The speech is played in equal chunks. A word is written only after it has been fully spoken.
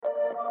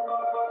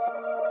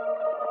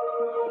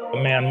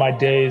Man, my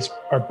days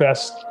are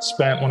best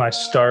spent when I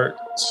start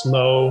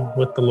slow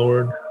with the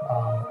Lord,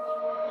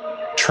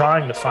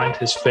 trying to find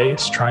his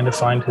face, trying to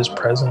find his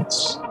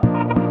presence,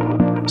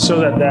 so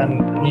that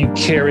then you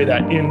carry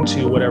that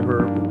into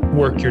whatever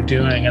work you're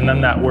doing. And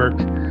then that work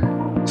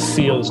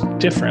feels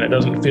different. It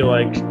doesn't feel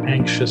like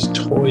anxious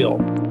toil.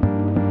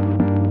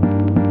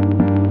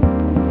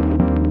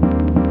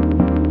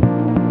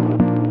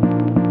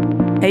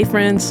 Hey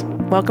friends,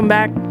 welcome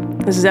back.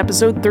 This is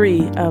episode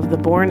 3 of the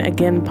Born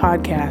Again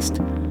podcast.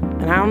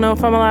 And I don't know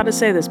if I'm allowed to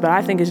say this, but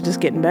I think it's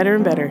just getting better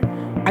and better.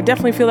 I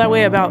definitely feel that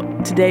way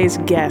about today's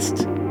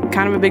guest.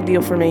 Kind of a big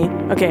deal for me.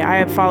 Okay, I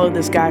have followed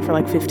this guy for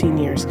like 15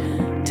 years.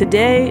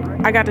 Today,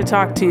 I got to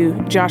talk to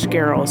Josh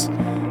Garrels.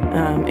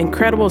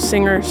 Incredible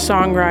singer,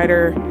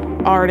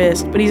 songwriter,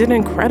 artist, but he's an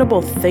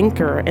incredible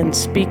thinker and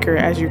speaker,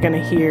 as you're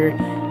going to hear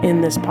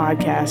in this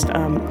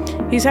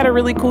podcast. He's had a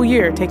really cool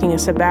year, taking a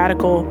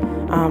sabbatical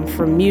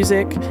from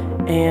music,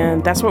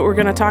 and that's what we're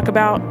going to talk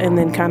about, and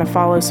then kind of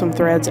follow some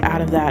threads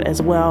out of that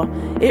as well.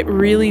 It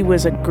really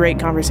was a great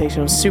conversation.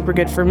 It was super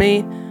good for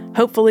me.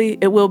 Hopefully,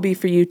 it will be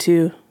for you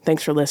too.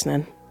 Thanks for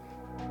listening.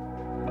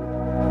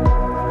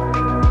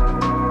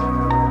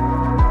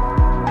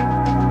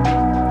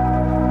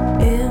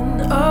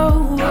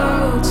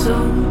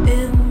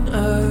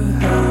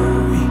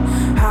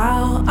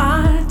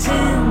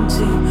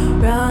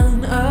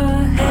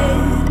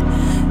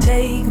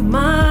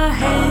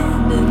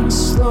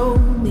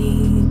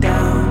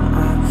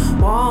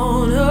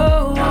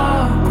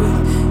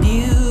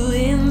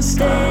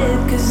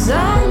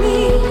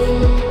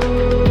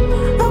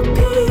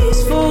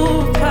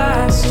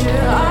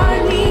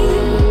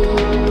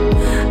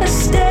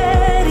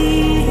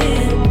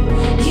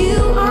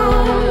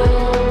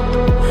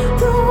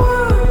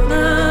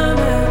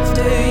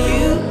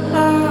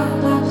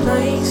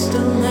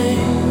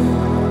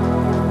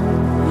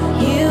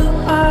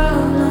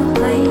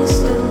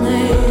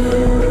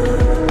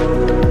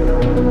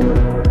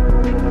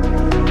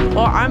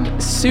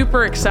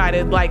 Super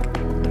excited, like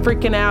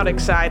freaking out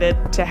excited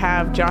to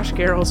have Josh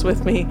Garrels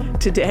with me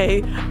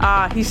today.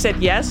 He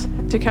said yes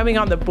to coming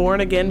on the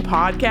Born Again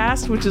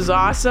podcast, which is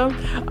awesome.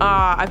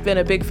 I've been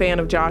a big fan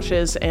of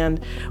Josh's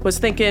and was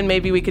thinking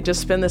maybe we could just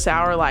spend this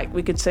hour, like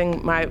we could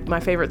sing my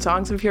favorite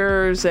songs of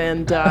yours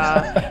and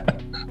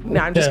no,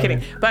 I'm just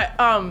kidding. But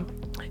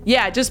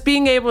yeah, just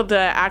being able to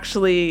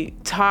actually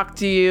talk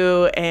to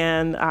you,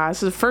 and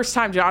this is the first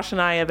time Josh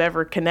and I have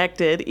ever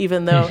connected,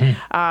 even though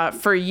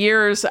for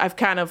years I've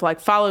kind of like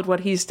followed what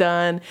he's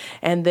done,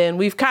 and then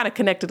we've kind of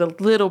connected a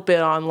little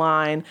bit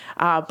online,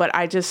 but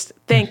I just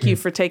thank you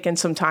for taking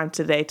some time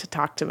today to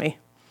talk to me.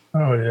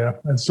 Oh yeah,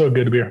 it's so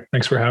good to be here.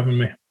 Thanks for having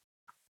me.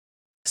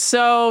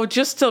 So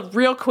just to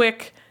real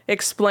quick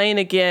explain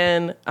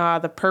again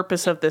the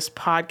purpose of this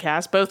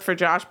podcast, both for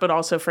Josh, but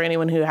also for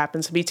anyone who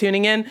happens to be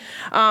tuning in.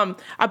 I'm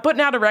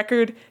putting out a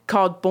record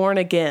called Born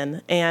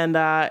Again, and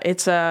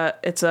it's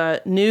my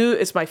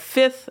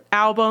 5th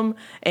album.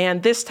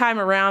 And this time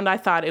around, I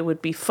thought it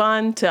would be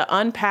fun to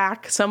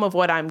unpack some of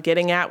what I'm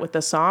getting at with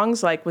the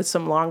songs, like with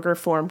some longer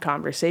form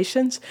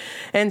conversations.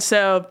 And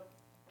so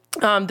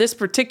this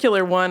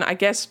particular one, I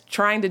guess,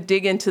 trying to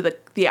dig into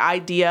the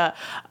idea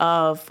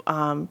of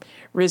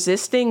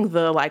resisting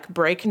the like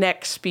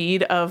breakneck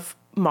speed of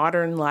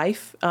modern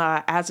life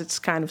as it's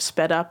kind of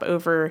sped up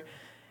over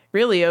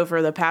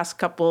the past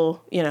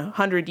couple,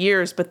 100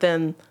 years, but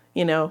then,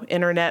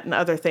 internet and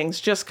other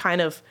things just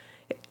kind of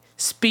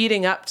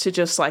speeding up to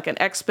just like an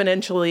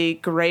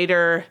exponentially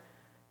greater,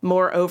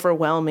 more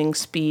overwhelming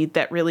speed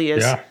that really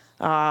is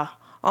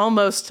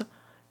almost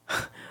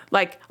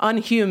like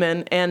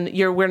unhuman, and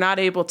we're not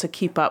able to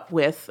keep up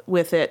with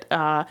it,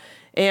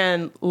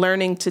 and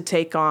learning to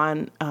take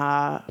on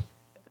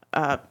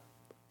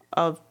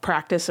a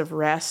practice of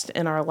rest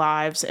in our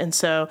lives. And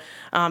so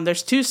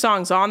there's 2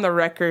 songs on the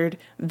record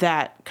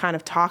that kind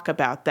of talk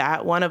about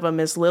that. One of them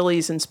is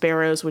Lilies and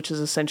Sparrows, which is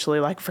essentially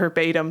like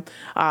verbatim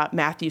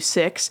Matthew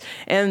 6.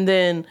 And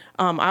then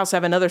I also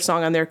have another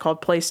song on there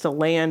called Place to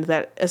Land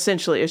that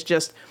essentially is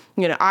just,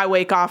 I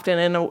wake often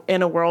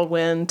in a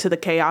whirlwind to the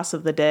chaos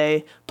of the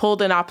day,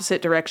 pulled in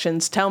opposite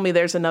directions. Tell me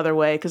there's another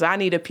way, because I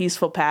need a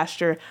peaceful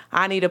pasture.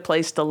 I need a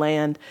place to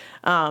land.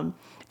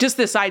 Just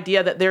this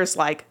idea that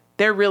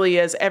there really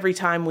is, every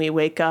time we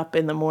wake up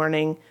in the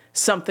morning,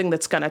 something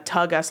that's going to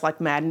tug us like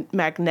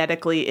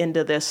magnetically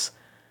into this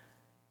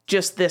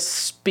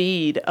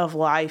speed of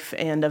life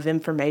and of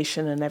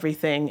information and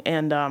everything.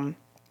 And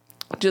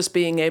just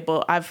being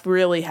able, I've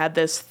really had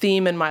this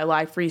theme in my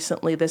life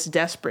recently, this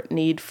desperate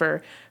need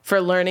for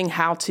learning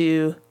how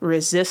to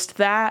resist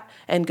that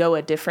and go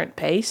a different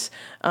pace.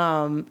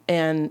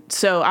 And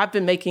so I've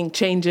been making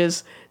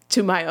changes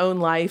to my own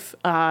life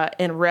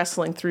and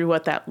wrestling through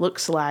what that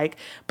looks like.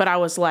 But I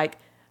was like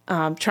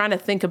trying to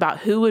think about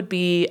who would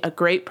be a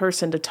great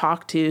person to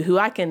talk to, who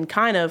I can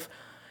kind of,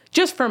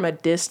 just from a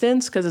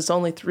distance, because it's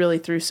only really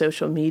through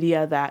social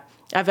media that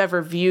I've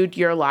ever viewed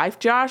your life,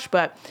 Josh,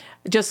 but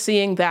just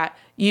seeing that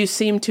you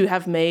seem to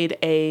have made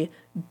a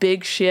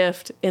big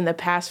shift in the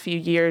past few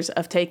years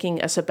of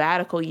taking a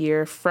sabbatical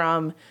year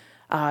from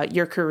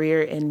your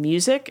career in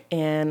music,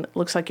 and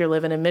looks like you're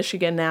living in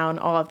Michigan now and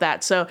all of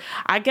that. So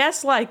I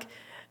guess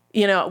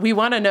we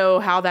want to know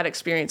how that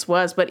experience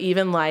was, but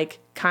even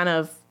kind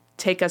of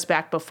take us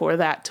back before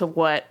that to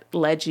what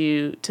led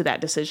you to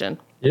that decision.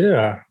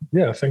 Yeah.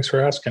 Thanks for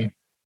asking.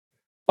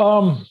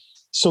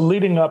 So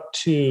leading up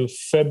to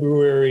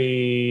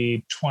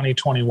February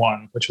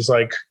 2021, which was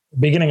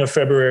beginning of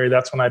February,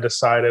 that's when I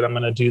decided I'm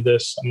going to do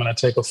this. I'm going to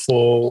take a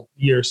full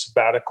year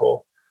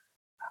sabbatical.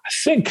 I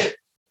think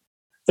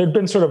there'd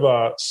been sort of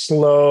a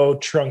slow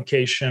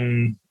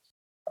truncation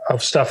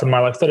of stuff in my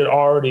life that had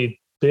already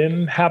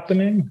been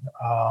happening,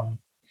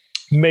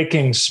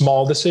 making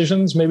small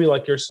decisions, maybe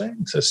like you're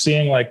saying. So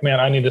seeing man,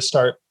 I need to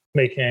start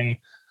making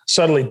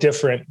subtly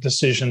different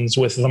decisions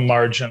with the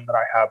margin that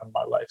I have in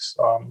my life.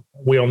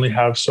 We only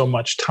have so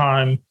much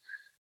time.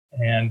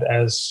 And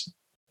as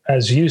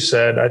you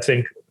said, I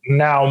think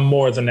now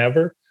more than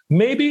ever,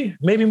 maybe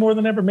more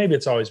than ever, maybe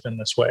it's always been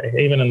this way,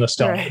 even in the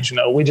Stone Age,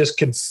 we just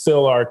can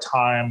fill our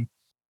time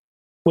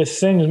with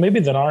things maybe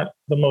that aren't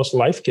the most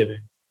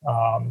life-giving,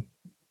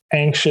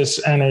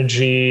 anxious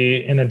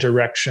energy in a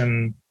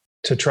direction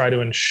to try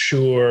to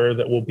ensure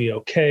that we'll be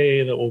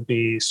okay, that we'll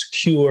be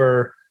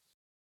secure,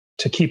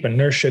 to keep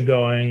inertia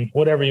going,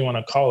 whatever you want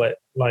to call it,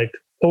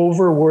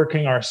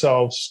 overworking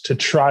ourselves to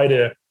try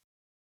to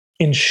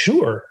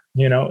ensure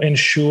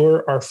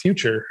our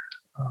future,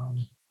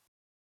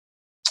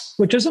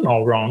 which isn't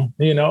all wrong.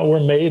 We're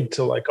made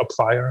to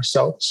apply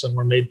ourselves, and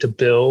we're made to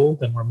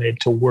build, and we're made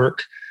to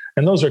work.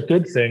 And those are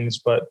good things.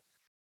 But,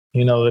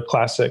 the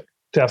classic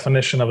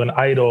definition of an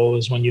idol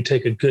is when you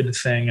take a good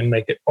thing and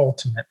make it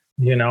ultimate,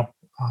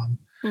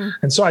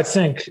 And so I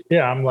think,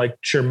 I'm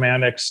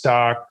Germanic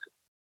stock,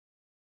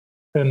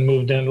 and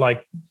moved in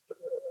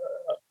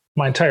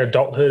my entire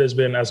adulthood has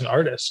been as an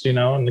artist, and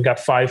I got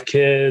 5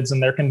 kids,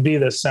 and there can be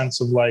this sense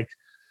of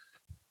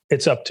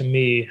it's up to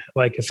me.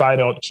 If I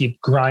don't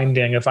keep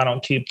grinding, if I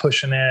don't keep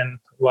pushing in,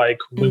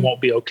 we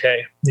won't be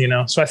okay,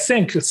 So I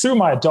think through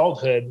my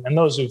adulthood, and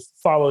those who've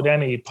followed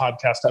any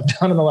podcast I've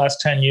done in the last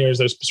 10 years,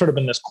 there's sort of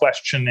been this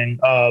questioning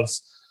of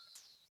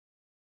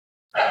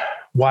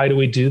why do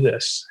we do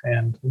this?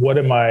 And what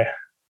am I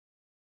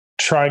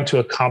trying to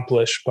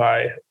accomplish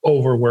by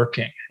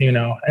overworking,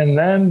 and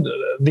then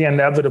the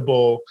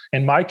inevitable,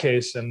 in my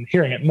case, and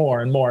hearing it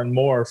more and more and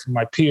more from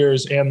my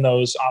peers and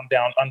those on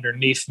down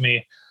underneath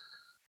me,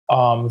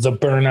 the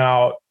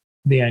burnout,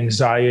 the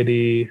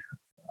anxiety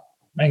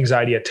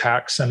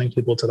attacks, sending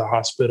people to the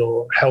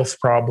hospital, health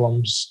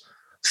problems,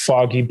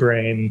 foggy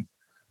brain,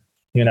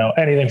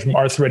 anything from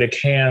arthritic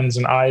hands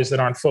and eyes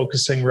that aren't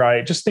focusing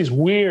right, just these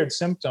weird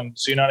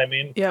symptoms, you know what I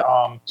mean?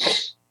 Yeah.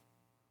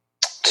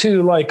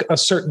 To a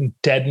certain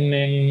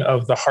deadening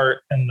of the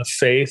heart and the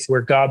faith, where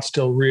God's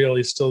still real,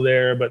 he's still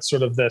there, but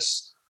sort of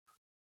this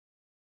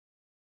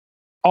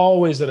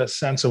always at a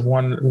sense of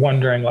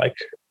wondering, I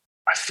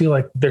feel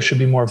like there should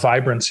be more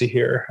vibrancy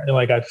here.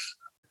 I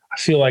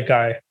feel like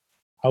I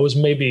was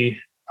maybe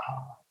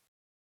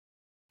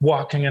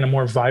walking in a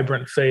more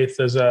vibrant faith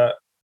as a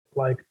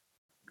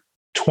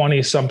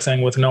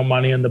 20-something with no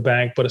money in the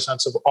bank, but a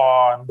sense of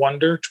awe and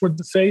wonder toward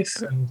the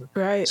faith, and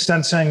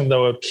sensing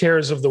the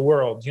cares of the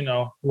world,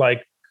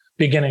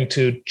 beginning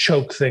to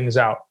choke things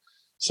out.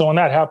 So when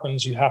that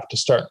happens, you have to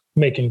start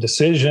making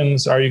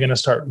decisions. Are you going to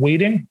start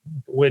weeding,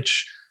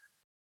 which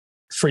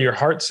for your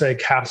heart's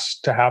sake has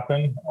to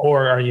happen,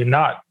 or are you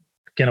not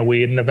going to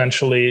weed? And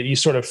eventually you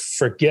sort of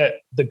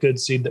forget the good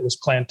seed that was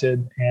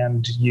planted,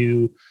 and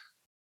you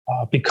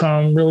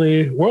become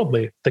really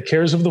worldly. The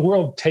cares of the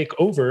world take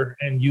over,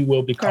 and you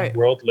will become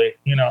worldly,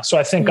 So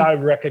I think I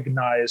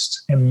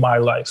recognized in my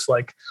life,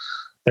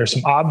 there's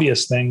some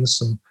obvious things,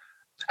 some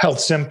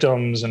health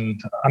symptoms,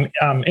 and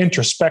I'm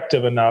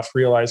introspective enough,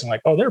 realizing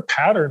there are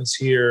patterns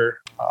here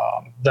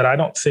that I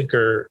don't think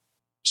are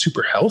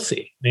super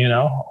healthy,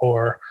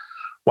 or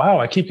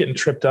wow, I keep getting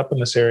tripped up in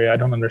this area. I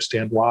don't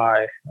understand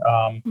why.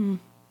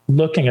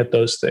 Looking at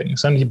those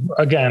things. And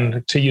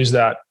again, to use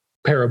that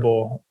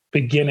parable,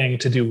 beginning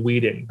to do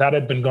weeding. That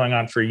had been going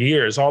on for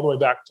years, all the way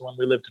back to when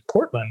we lived in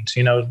Portland,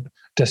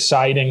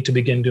 deciding to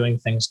begin doing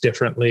things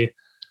differently,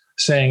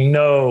 saying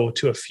no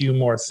to a few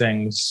more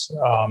things,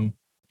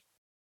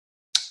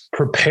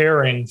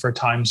 preparing for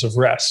times of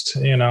rest,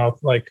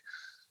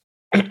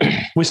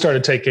 we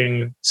started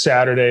taking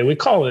Saturday, we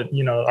call it,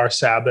 our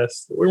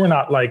Sabbath. We were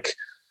not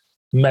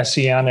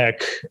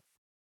messianic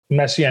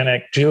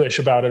Jewish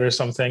about it or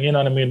something, you know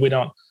what I mean? We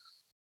don't,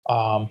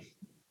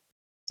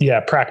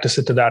 practice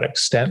it to that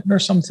extent or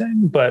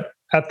something, but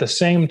at the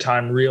same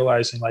time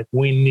realizing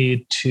we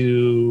need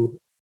to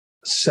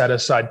set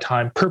aside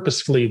time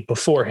purposefully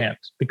beforehand,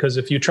 because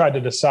if you try to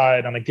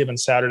decide on a given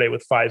Saturday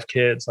with 5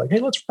 kids, hey,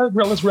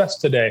 let's rest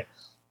today,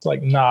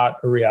 it's not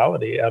a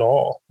reality at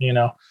all. It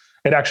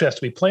actually has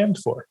to be planned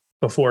for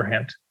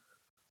beforehand,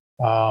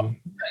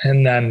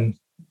 and then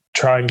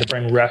trying to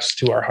bring rest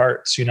to our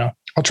hearts.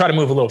 I'll try to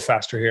move a little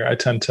faster here. I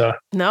tend to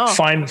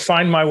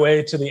find my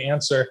way to the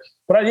answer,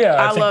 but I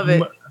think love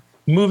it.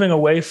 Moving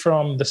away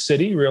from the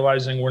city,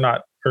 realizing we're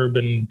not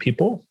urban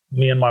people,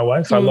 me and my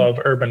wife. I love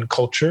urban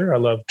culture. I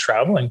love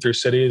traveling through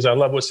cities. I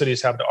love what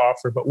cities have to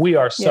offer, but we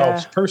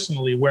ourselves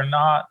personally, we're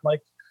not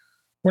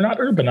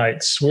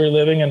urbanites. We're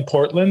living in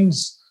Portland,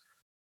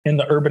 in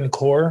the urban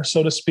core,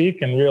 so to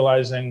speak, and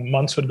realizing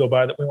months would go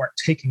by that we weren't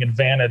taking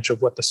advantage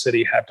of what the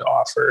city had to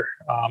offer.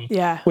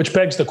 Which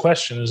begs the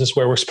question, is this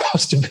where we're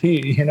supposed to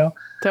be, Totally.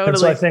 And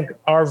so I think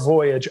our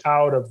voyage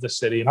out of the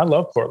city, and I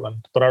love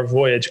Portland, but our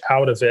voyage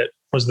out of it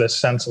was this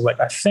sense of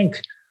I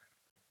think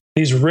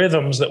these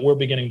rhythms that we're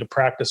beginning to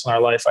practice in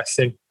our life, I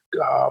think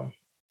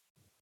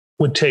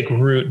would take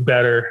root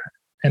better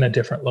in a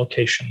different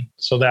location.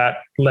 So that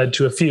led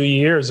to a few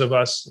years of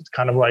us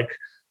kind of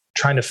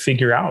trying to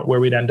figure out where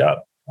we'd end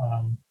up.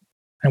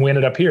 And we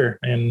ended up here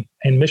in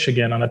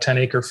Michigan on a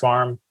 10-acre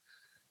farm.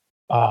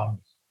 That's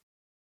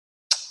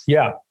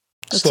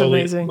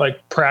slowly amazing.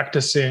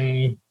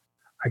 practicing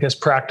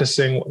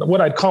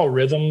what I'd call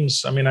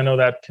rhythms. I mean, I know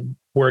that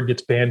word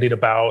gets bandied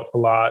about a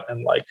lot,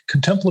 and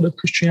contemplative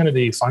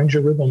Christianity, find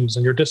your rhythms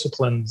and your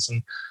disciplines.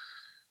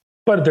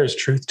 But there's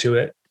truth to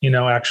it,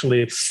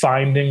 actually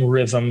finding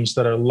rhythms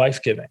that are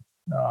life-giving.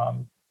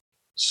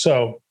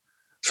 So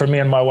for me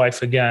and my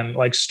wife, again,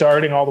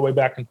 starting all the way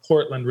back in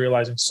Portland,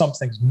 realizing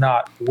something's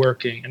not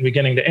working and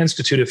beginning to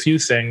institute a few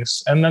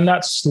things. And then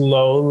that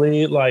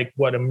slowly,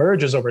 what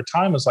emerges over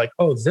time is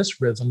oh,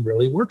 this rhythm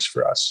really works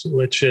for us,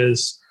 which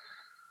is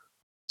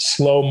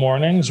slow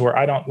mornings where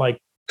I don't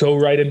go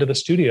right into the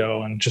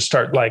studio and just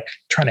start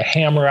trying to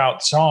hammer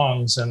out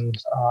songs and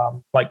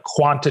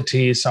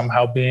quantity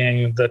somehow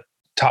being the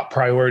top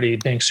priority,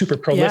 being super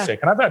prolific.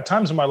 And I've had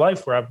times in my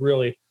life where I've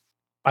really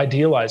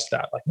idealized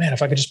that, man,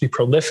 if I could just be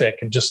prolific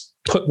and just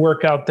put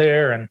work out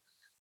there.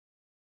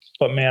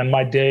 But man,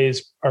 my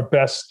days are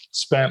best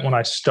spent when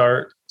I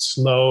start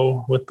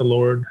slow with the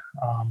Lord,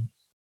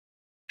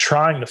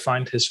 trying to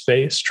find his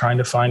face, trying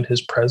to find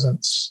his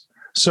presence,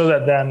 so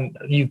that then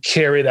you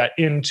carry that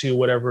into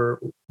whatever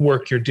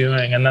work you're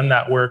doing. And then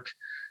that work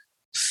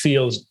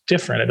feels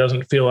different. It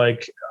doesn't feel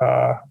like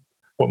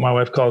what my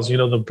wife calls,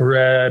 the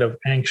bread of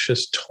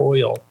anxious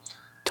toil.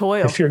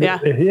 If you're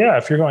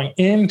going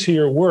into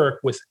your work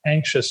with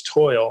anxious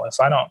toil, if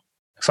I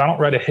don't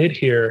write a hit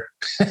here,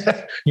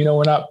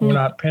 we're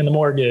not paying the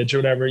mortgage or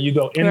whatever. You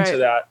go into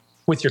that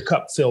with your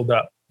cup filled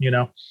up,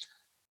 and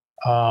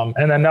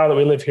then now that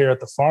we live here at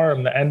the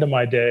farm, the end of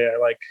my day,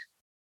 I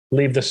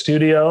leave the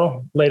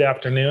studio late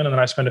afternoon, and then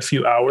I spend a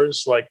few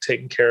hours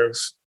taking care of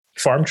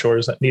farm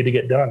chores that need to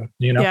get done,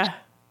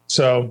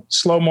 So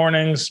slow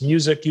mornings,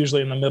 music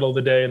usually in the middle of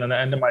the day, and then the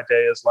end of my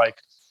day is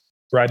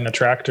riding a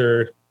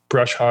tractor,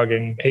 brush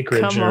hogging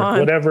acreage, or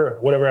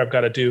whatever I've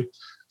got to do.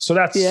 So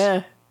that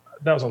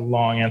was a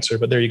long answer,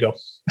 but there you go.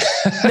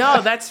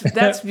 No,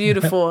 that's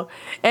beautiful.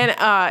 And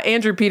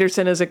Andrew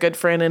Peterson is a good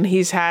friend, and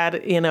he's had,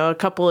 a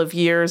couple of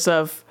years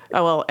of,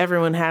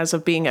 everyone has,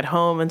 of being at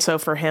home. And so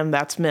for him,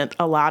 that's meant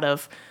a lot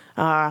of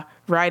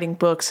writing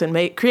books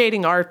and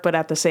creating art, but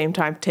at the same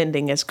time,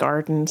 tending his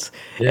gardens.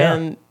 Yeah.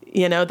 And,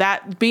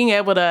 that being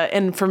able to,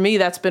 and for me,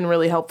 that's been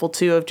really helpful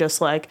too, of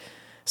just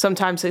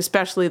sometimes,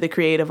 especially the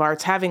creative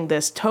arts, having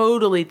this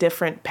totally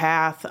different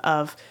path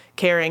of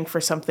caring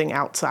for something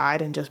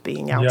outside and just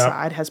being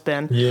outside has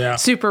been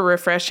super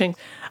refreshing.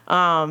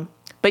 But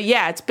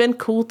it's been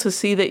cool to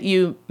see that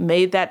you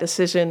made that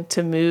decision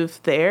to move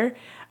there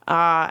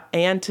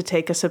and to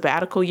take a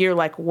sabbatical year.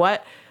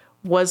 What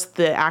was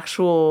the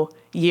actual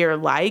year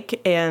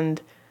like?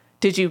 And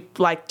did you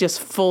just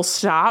full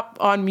stop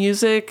on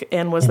music,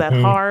 and was that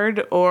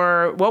hard?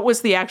 Or what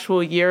was the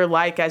actual year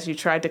like as you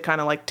tried to kind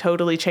of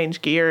totally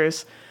change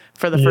gears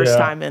for the first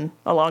time in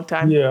a long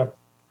time? Yeah.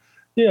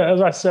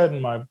 As I said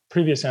in my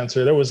previous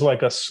answer, there was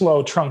a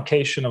slow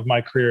truncation of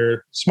my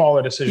career,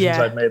 smaller decisions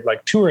I'd made,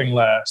 touring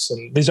less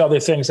and these other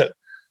things that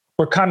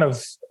were kind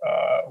of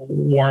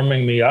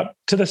warming me up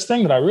to this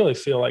thing that I really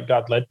feel like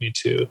God led me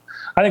to.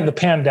 I think the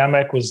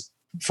pandemic was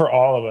for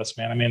all of us,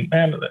 man. I mean,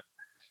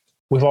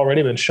 we've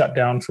already been shut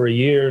down for a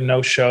year,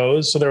 no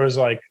shows. So there was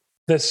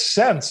this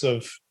sense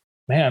of,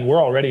 man, we're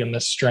already in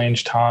this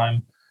strange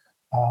time.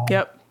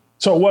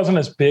 So it wasn't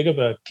as big of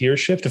a gear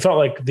shift. It felt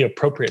like the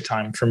appropriate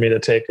time for me to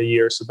take a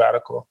year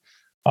sabbatical.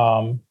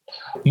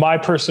 My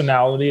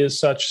personality is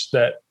such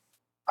that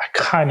I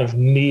kind of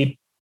need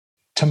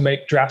to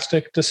make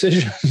drastic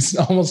decisions,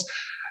 almost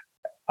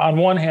on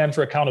one hand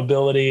for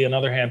accountability, on the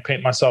other hand,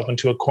 paint myself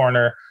into a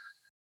corner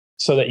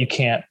so that you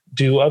can't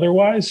do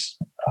otherwise.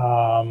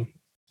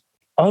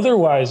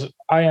 Otherwise,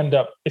 I end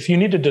up, if you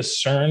need to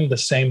discern the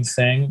same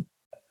thing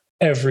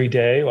every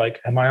day,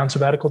 am I on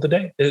sabbatical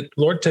today?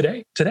 Lord,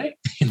 today?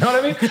 You know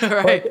what I mean?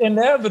 Right.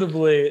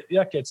 Inevitably,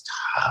 it gets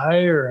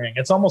tiring.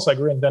 It's almost like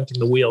reinventing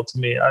the wheel to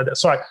me.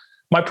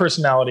 My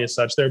personality is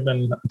such. There have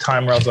been a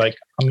time where I was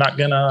I'm not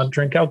going to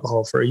drink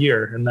alcohol for a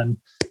year. And then,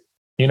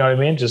 you know what I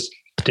mean? Just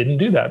didn't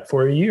do that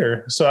for a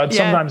year. So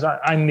sometimes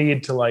I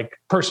need to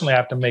personally I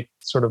have to make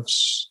sort of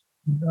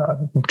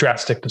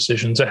drastic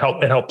decisions. It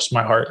helps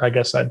my heart, I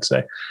guess I'd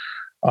say.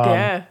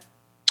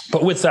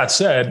 But with that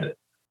said,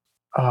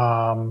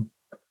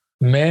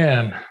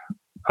 man,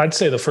 I'd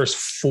say the first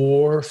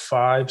 4,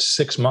 5,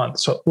 6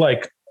 months. So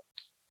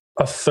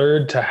a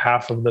third to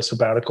half of the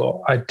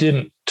sabbatical, I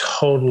didn't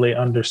totally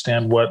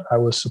understand what I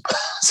was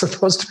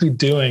supposed to be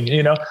doing.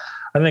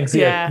 I think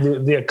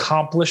the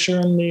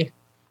accomplisher in me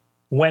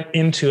went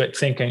into it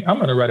thinking, I'm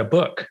going to write a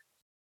book.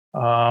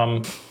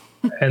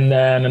 And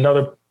then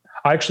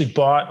I actually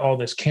bought all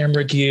this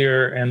camera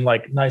gear and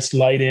like nice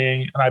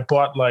lighting. And I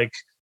bought like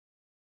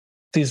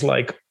these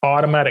like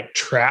automatic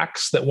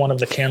tracks that one of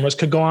the cameras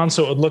could go on.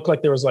 So it would look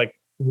like there was like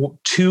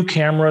two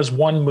cameras,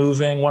 one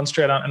moving, one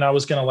straight on. And I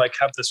was going to like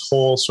have this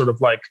whole sort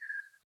of like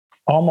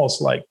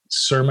almost like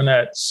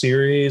sermonette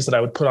series that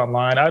I would put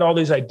online. I had all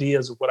these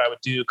ideas of what I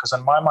would do. Cause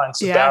in my mind,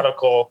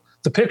 sabbatical,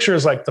 the picture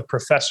is like the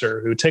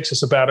professor who takes a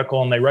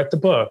sabbatical and they write the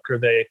book, or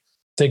they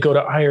go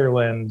to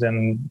Ireland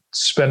and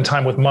spend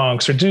time with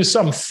monks, or do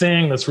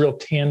something that's real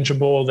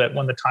tangible that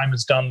when the time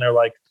is done, they're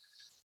like,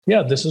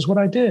 yeah, this is what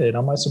I did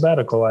on my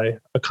sabbatical. I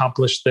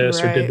accomplished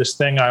this or did this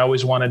thing I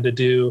always wanted to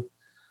do.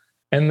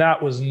 And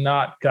that was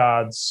not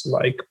God's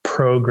like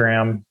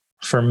program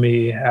for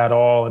me at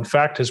all. In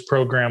fact, his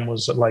program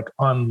was like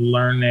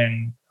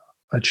unlearning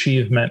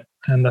achievement,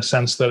 in the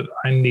sense that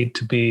I need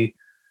to be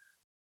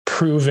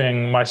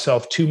proving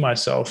myself to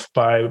myself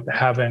by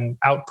having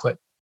output.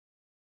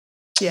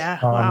 Yeah.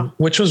 Wow.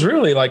 Which was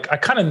really like, I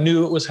kind of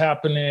knew it was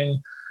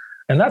happening,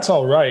 and that's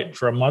all right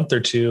for a month or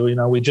two.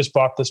 We just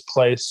bought this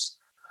place.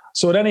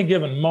 So at any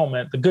given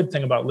moment, the good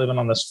thing about living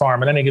on this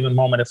farm, at any given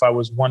moment, if I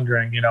was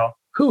wondering,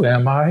 who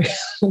am I?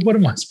 What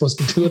am I supposed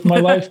to do with my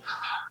life?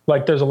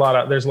 Like there's a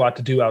lot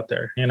to do out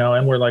there,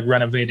 and we're like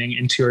renovating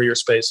interior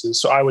spaces.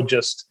 So I would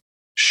just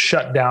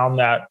shut down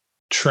that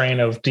train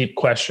of deep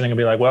questioning and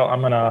be like, well,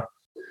 I'm going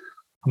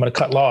to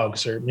cut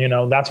logs, or,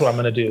 that's what I'm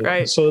going to do.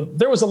 Right. So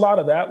there was a lot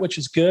of that, which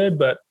is good.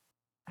 But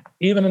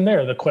even in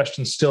there, the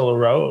questions still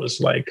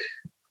arose, like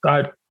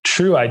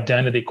true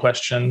identity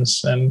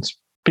questions, and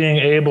being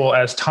able,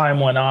 as time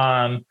went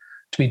on,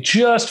 to be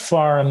just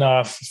far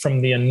enough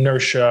from the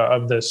inertia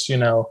of this,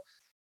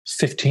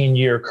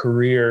 15-year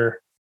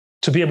career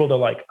to be able to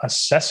like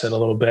assess it a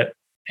little bit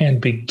and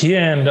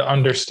begin to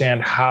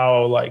understand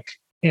how like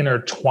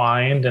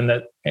intertwined and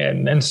that,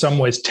 and in some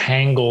ways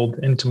tangled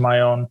into my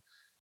own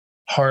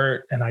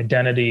heart and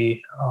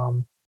identity,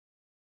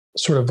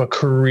 sort of a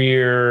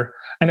career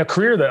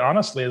that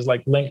honestly is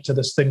like linked to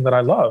this thing that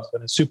I love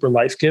and is super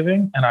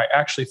life-giving and I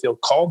actually feel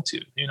called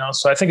to,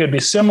 so I think it'd be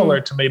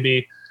similar to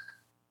maybe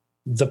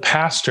the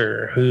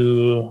pastor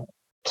who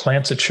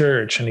plants a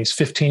church and he's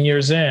 15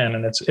 years in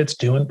and it's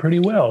doing pretty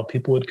well.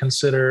 People would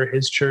consider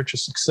his church a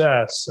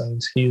success,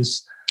 and he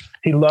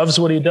loves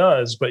what he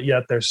does, but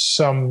yet there's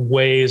some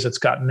ways it's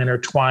gotten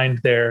intertwined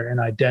there in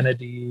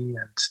identity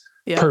and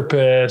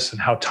purpose and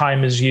how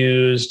time is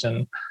used,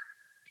 and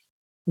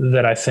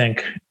that I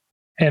think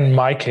in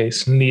my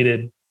case I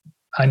needed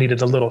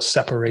a little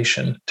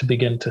separation to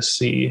begin to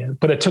see.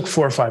 But it took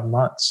 4 or 5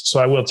 months. So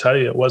I will tell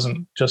you, it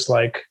wasn't just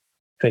like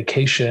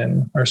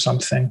vacation or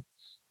something.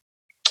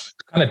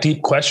 Kind of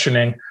deep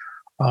questioning,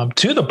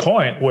 to the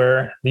point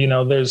where,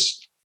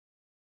 there's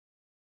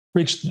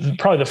reached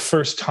probably the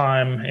first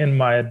time in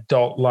my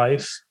adult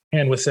life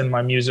and within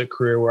my music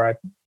career where I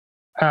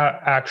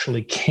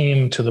actually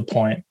came to the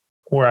point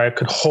where I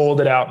could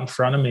hold it out in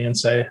front of me and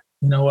say,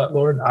 you know what,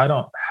 Lord, I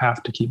don't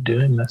have to keep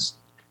doing this.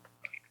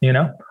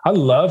 I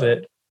love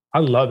it.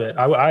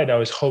 I'd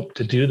always hoped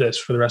to do this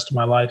for the rest of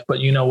my life, but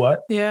you know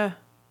what? Yeah.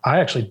 I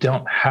actually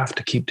don't have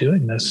to keep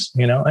doing this,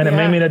 and it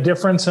may mean a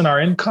difference in our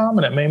income,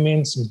 and it may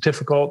mean some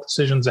difficult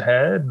decisions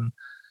ahead.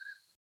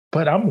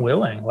 But I'm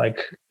willing,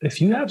 like,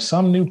 if you have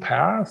some new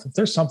path, if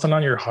there's something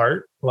on your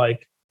heart,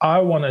 like, I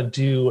want to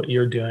do what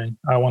you're doing.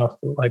 I want to,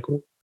 like,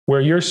 where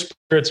your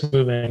spirit's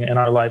moving in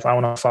our life, I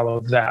want to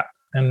follow that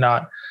and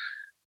not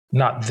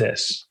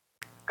this.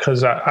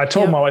 Because I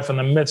told my wife in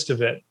the midst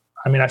of it,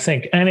 I mean, I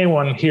think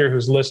anyone here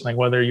who's listening,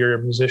 whether you're a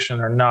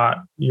musician or not,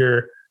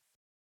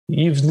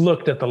 you've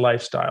looked at the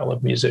lifestyle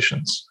of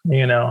musicians,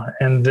 and I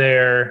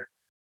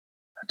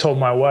told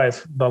my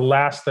wife, the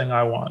last thing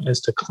I want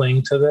is to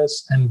cling to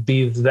this and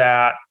be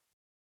that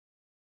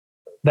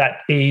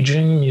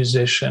aging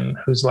musician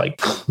who's like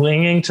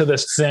clinging to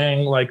this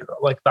thing, like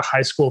the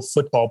high school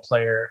football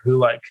player who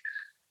like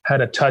had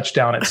a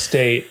touchdown at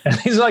state. And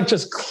he's like,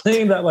 just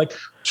clinging that, like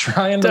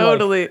trying to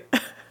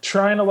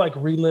like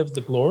relive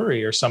the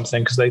glory or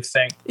something. Cause they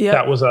think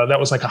that was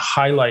like a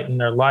highlight in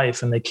their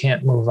life and they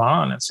can't move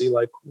on and see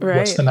like,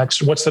 what's the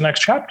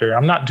next chapter?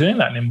 I'm not doing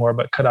that anymore,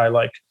 but could I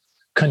like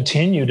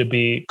continue to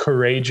be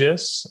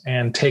courageous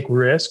and take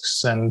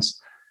risks and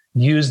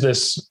use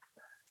this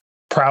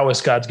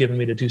prowess God's given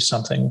me to do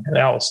something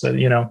else that,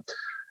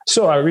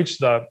 so I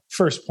reached the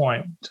first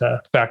point, to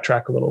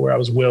backtrack a little, where I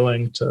was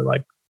willing to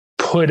like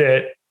put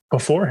it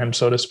before him,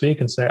 so to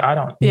speak, and say, I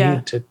don't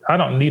need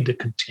to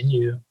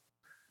continue.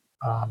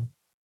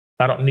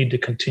 I don't need to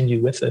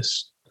continue with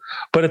this.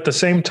 But at the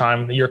same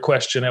time, your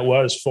question, it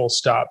was full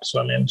stop. So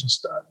I mean,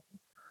 just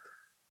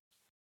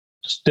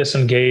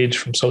disengage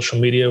from social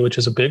media, which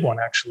is a big one,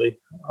 actually.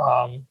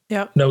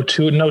 No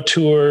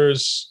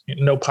tours,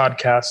 no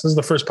podcasts. This is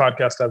the first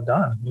podcast I've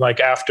done, like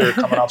after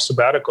coming off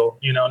sabbatical,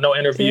 no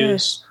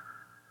interviews,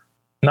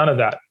 none of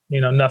that.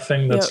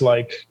 nothing that's Yep.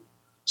 like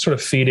sort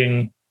of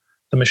feeding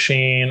the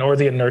machine or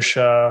the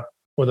inertia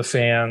or the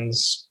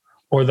fans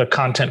or the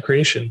content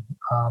creation.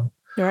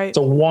 Right.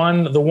 The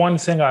one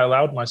thing I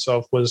allowed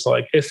myself was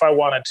like, if I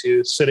wanted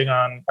to, sitting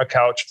on a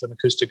couch with an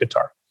acoustic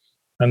guitar.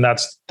 And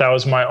that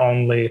was my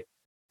only,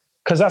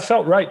 because that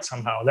felt right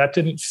somehow. That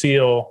didn't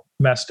feel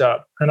messed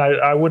up. And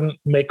I wouldn't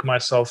make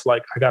myself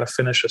like, I got to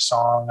finish a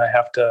song.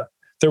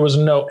 There was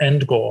no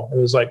end goal. It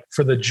was like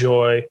for the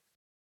joy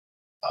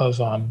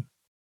of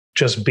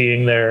just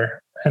being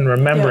there and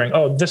remembering,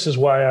 oh, this is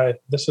why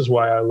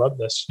I love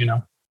this,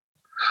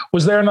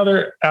 Was there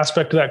another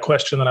aspect to that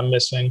question that I'm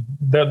missing?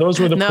 Those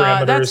were the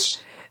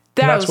parameters.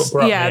 That's what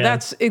brought me in.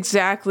 That's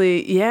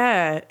exactly,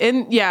 yeah.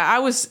 And I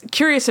was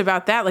curious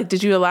about that. Like,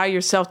 did you allow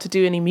yourself to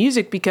do any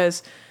music?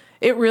 Because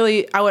it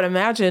really, I would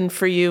imagine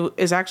for you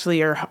is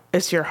actually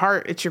it's your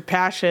heart, it's your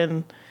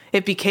passion.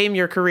 It became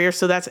your career.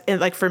 So that's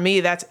like, for me,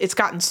 it's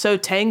gotten so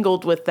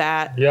tangled with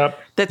that. Yep.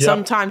 That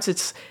sometimes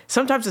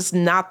it's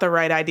not the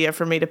right idea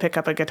for me to pick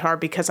up a guitar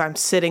because I'm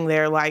sitting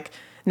there like,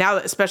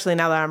 especially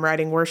now that I'm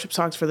writing worship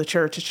songs for the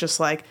church, it's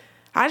just like,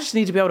 I just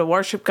need to be able to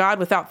worship God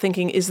without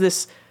thinking, is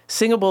this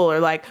singable,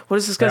 or like, what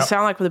is this going to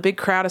sound like with a big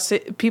crowd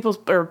of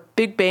people or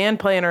big band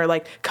playing, or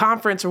like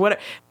conference or whatever.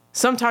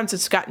 Sometimes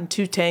it's gotten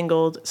too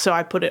tangled. So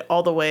I put it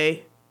all the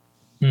way.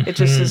 Mm-hmm. It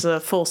just is a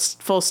full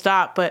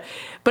stop. But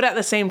at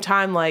the same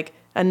time, like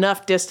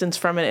enough distance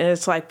from it. And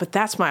it's like, but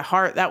that's my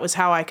heart. That was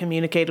how I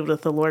communicated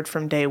with the Lord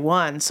from day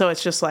one. So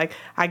it's just like,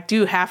 I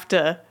do have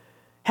to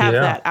have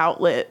that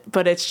outlet,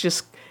 but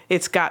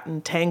it's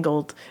gotten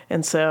tangled.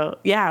 And so,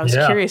 I was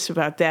curious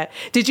about that.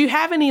 Did you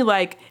have any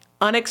like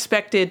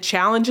unexpected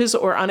challenges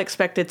or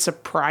unexpected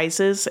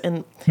surprises?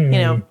 And,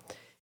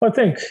 I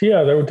think,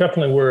 there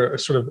definitely were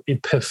sort of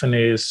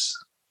epiphanies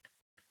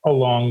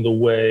along the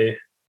way.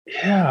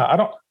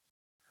 Yeah,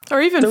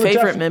 or even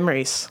favorite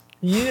memories.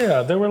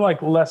 Yeah, there were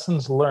like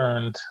lessons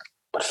learned,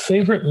 but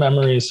favorite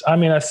memories. I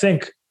mean, I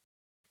think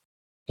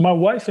my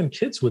wife and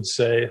kids would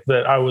say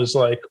that I was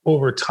like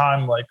over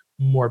time, like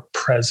more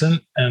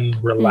present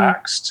and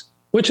relaxed,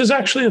 which is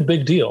actually a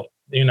big deal,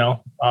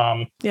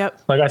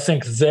 Yep. Like I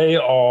think they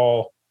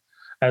all,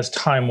 as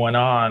time went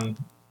on,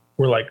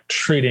 were like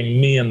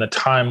treating me and the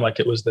time like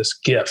it was this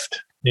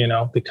gift,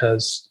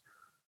 because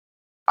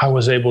I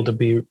was able to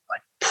be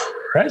like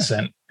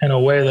present in a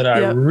way that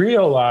I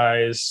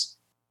realized,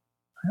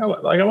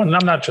 like I'm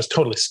not just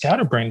totally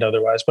scatterbrained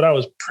otherwise, but I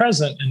was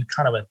present in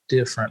kind of a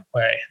different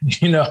way,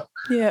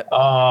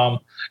 Yeah.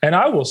 And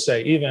I will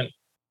say, even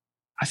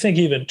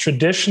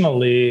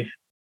traditionally,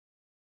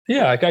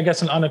 I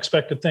guess an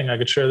unexpected thing I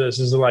could share this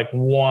is like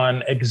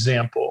one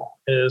example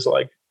is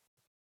like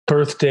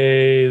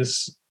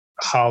birthdays,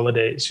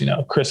 holidays,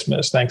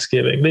 Christmas,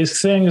 Thanksgiving, these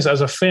things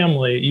as a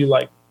family, you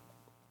like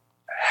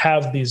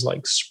have these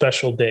like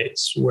special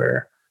days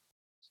where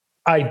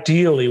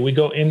ideally we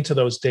go into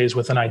those days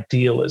with an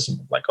idealism,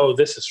 like, oh,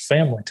 this is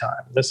family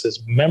time. This is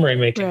memory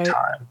making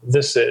time.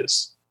 This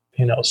is,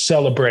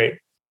 celebrate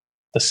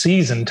the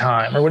season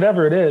time or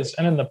whatever it is.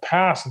 And in the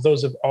past,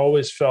 those have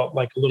always felt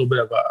like a little bit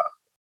of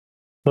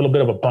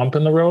a bump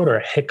in the road or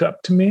a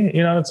hiccup to me.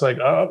 It's like,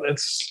 oh,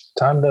 it's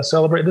time to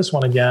celebrate this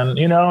one again, and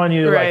you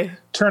like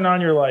turn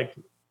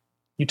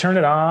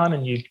it on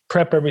and you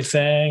prep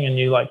everything and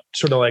you like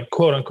sort of like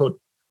quote unquote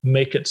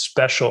make it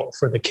special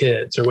for the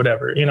kids or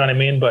whatever, you know what I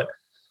mean? But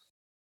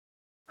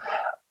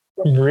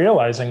I'm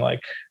realizing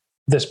like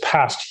this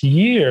past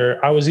year,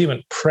 I was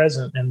even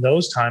present in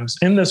those times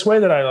in this way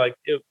that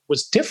it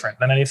was different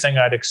than anything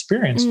I'd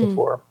experienced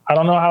before. I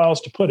don't know how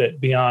else to put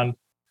it beyond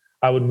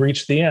I would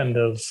reach the end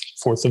of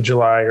 4th of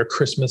July or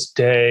Christmas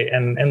Day.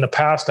 And in the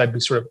past, I'd be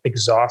sort of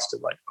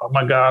exhausted, like, oh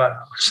my God,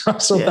 I'm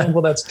so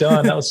thankful that's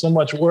done. That was so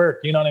much work.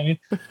 You know what I mean?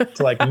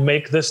 To like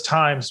make this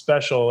time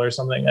special or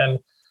something. And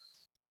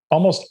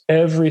almost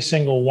every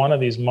single one of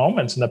these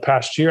moments in the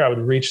past year, I would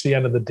reach the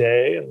end of the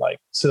day and like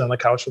sit on the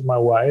couch with my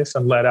wife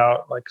and let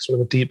out like sort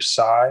of a deep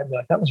sigh. And be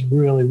like, that was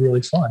really,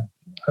 really fun.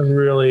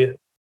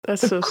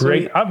 That's so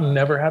great. Sweet. I've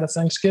never had a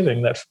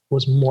Thanksgiving that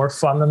was more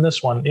fun than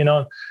this one,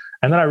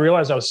 And then I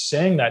realized I was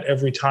saying that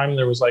every time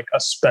there was like a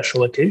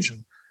special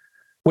occasion,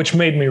 which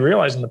made me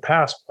realize in the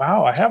past,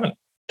 wow, I haven't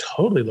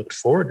totally looked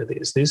forward to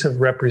these. These have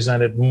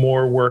represented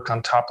more work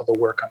on top of the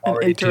work I'm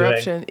already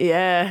doing.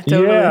 Yeah,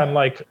 totally. Yeah, and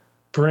like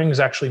brings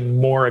actually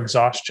more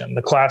exhaustion.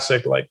 The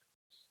classic, like,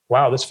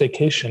 wow, this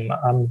vacation,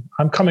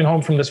 I'm coming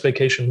home from this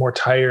vacation more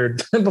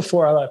tired than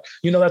before I left.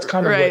 That's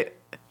kind of what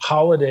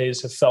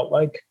holidays have felt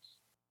like.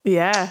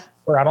 Yeah.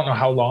 Or I don't know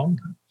how long.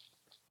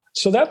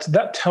 So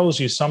that tells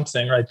you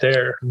something right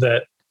there,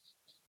 that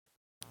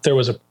there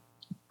was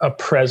a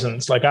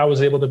presence. Like I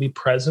was able to be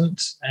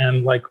present,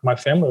 and like my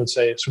family would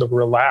say, sort of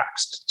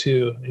relaxed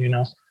too.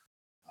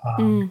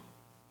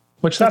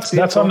 Which that's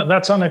unexpected.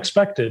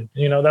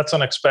 That's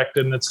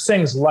unexpected, and it's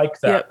things like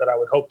that that I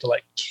would hope to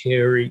like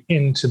carry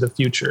into the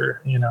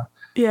future.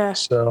 Yeah.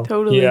 So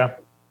totally. Yeah.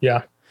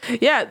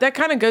 Yeah. That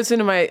kind of goes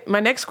into my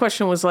next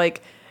question. Was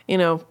like,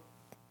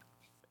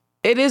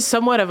 it is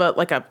somewhat of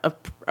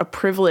a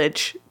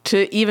privilege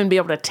to even be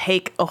able to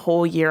take a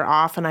whole year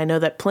off. And I know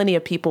that plenty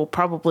of people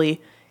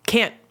probably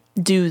can't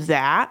do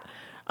that.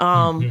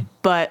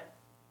 But,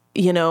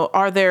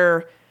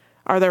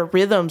 are there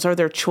rhythms, are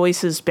there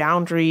choices,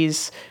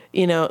 boundaries,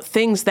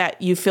 things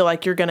that you feel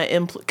like you're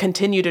going to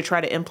continue to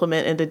try to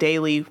implement into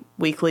daily,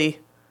 weekly,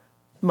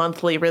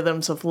 monthly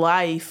rhythms of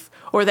life,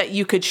 or that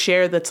you could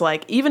share that's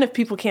like, even if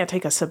people can't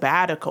take a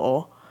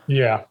sabbatical,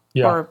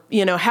 or,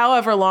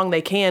 however long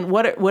they can,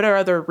 what are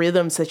other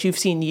rhythms that you've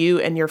seen you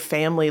and your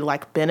family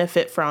like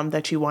benefit from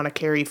that you want to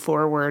carry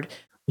forward?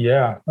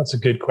 Yeah, that's a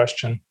good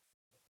question.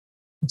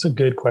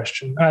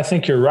 And I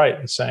think you're right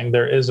in saying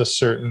there is a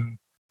certain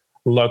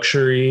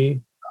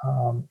luxury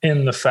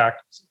in the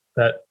fact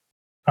that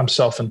I'm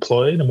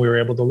self-employed and we were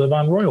able to live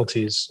on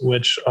royalties,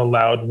 which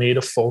allowed me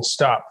to full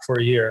stop for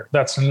a year.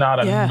 That's not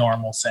a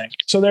normal thing.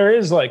 So there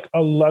is like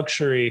a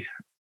luxury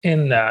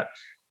in that.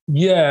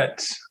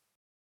 Yet,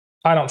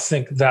 I don't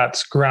think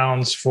that's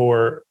grounds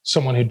for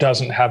someone who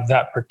doesn't have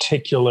that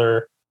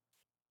particular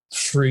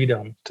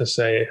freedom to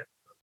say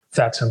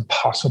that's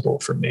impossible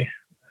for me.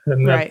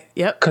 And right.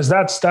 Yep. Because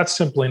that's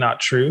simply not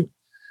true.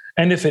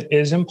 And if it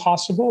is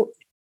impossible,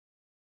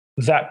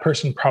 that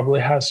person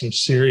probably has some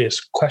serious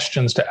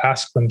questions to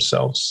ask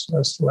themselves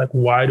as to like,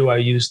 why do I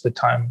use the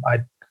time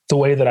the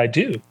way that I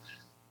do?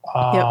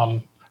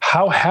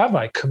 How have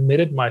I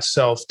committed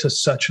myself to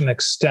such an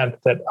extent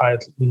that I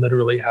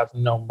literally have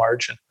no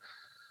margin?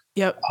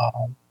 Yep.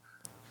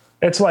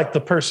 It's like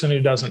the person who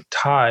doesn't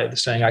tithe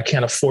saying, I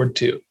can't afford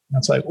to. And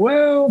it's like,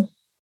 well,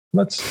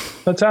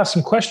 let's ask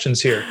some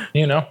questions here,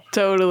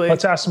 Totally.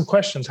 Let's ask some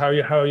questions. How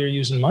you're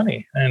using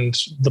money and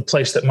the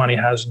place that money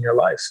has in your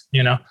life,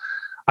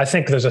 I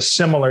think there's a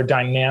similar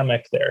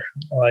dynamic there.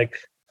 Like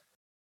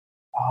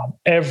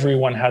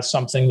everyone has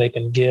something they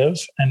can give,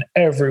 and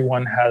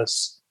everyone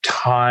has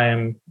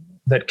time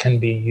that can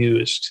be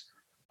used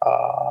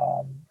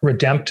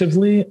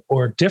redemptively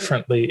or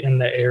differently in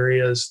the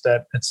areas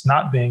that it's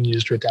not being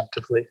used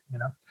redemptively.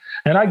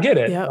 And I get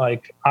it. Yep.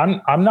 Like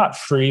I'm not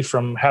free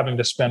from having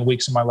to spend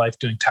weeks of my life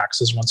doing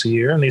taxes once a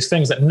year and these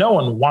things that no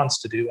one wants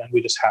to do, and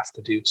we just have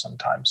to do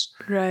sometimes.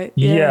 Right.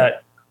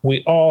 Yet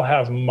we all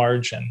have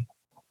margin.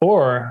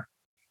 Or,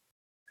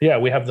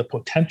 we have the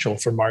potential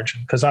for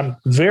margin, because I'm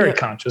very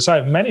conscious. I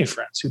have many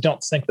friends who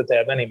don't think that they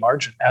have any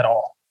margin at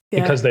all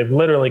because they've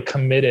literally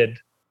committed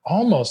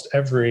almost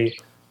every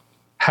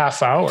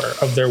half hour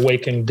of their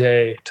waking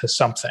day to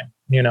something,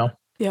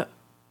 Yeah.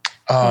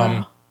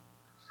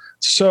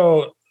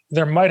 So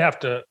there might have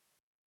to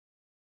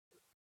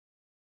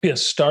be a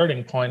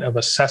starting point of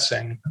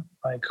assessing,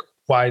 like,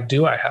 why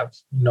do I have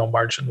no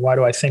margin? Why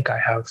do I think I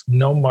have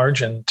no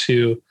margin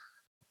to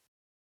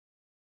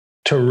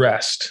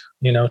rest,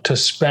 to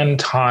spend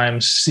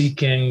time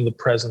seeking the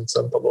presence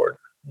of the Lord,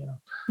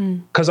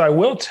 because I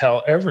will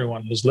tell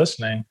everyone who's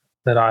listening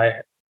that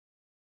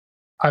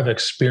I've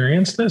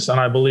experienced this, and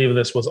I believe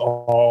this with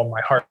all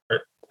my heart,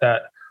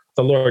 that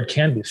the Lord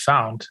can be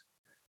found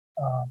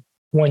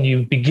when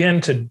you begin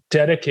to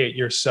dedicate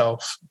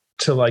yourself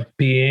to like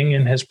being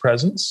in his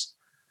presence.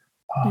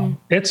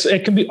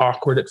 It can be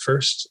awkward at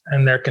first,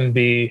 and there can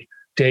be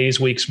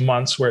days, weeks,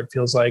 months where it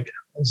feels like,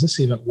 is this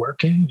even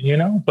working?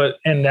 But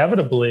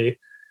inevitably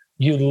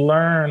you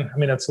learn. I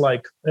mean,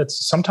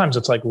 sometimes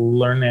it's like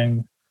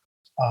learning,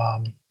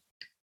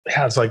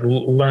 has like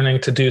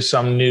learning to do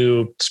some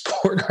new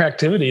sport or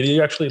activity.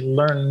 You actually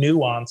learn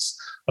nuance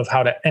of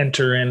how to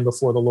enter in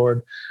before the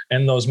Lord.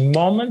 And those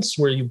moments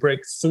where you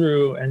break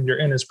through and you're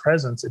in his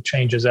presence, it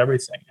changes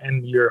everything.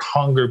 And your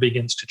hunger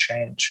begins to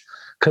change.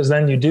 Because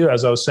then you do,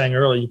 as I was saying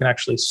earlier, you can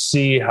actually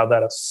see how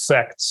that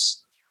affects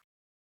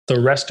the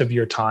rest of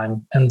your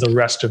time and the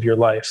rest of your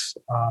life.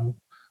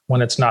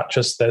 When it's not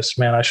just this,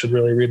 man, I should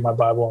really read my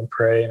Bible and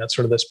pray. And it's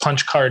sort of this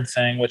punch card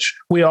thing, which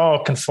we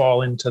all can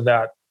fall into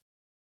that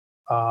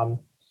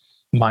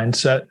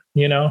mindset,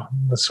 the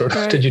sort of,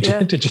 right, did you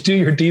do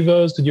your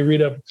devos? Did you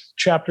read a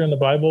chapter in the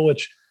Bible?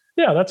 Which,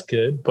 that's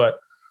good.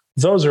 But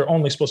those are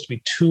only supposed to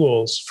be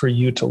tools for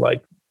you to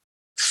like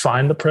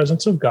find the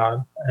presence of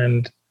God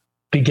and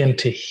begin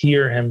to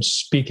hear him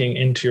speaking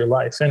into your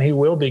life. And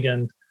he'll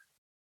begin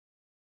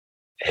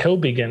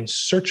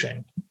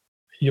searching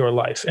your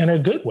life in a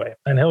good way.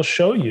 And he'll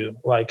show you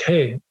like,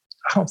 hey,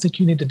 I don't think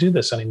you need to do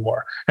this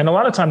anymore. And a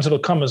lot of times it'll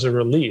come as a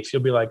relief.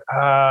 You'll be like,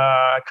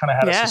 I kind of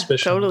had a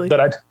suspicion that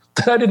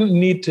I didn't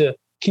need to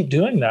keep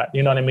doing that.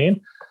 You know what I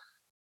mean?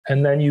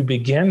 And then you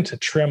begin to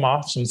trim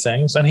off some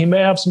things, and he may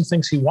have some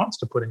things he wants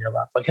to put in your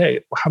lap. Like,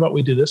 hey, how about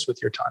we do this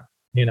with your time?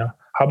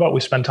 How about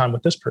we spend time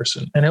with this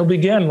person? And he'll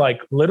begin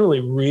like literally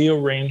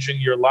rearranging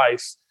your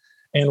life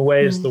in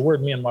ways, the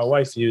word me and my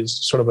wife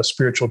use, sort of a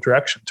spiritual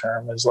direction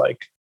term, is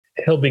like,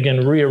 he'll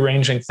begin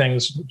rearranging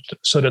things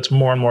so that it's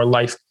more and more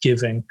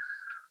life-giving.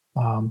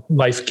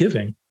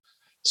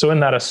 So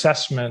in that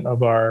assessment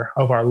of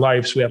our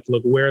lives, we have to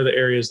look where are the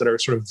areas that are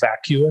sort of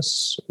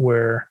vacuous,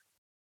 where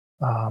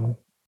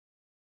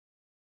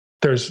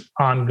there's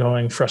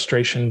ongoing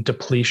frustration,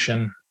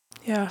 depletion,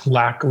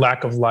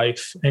 lack of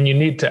life. And you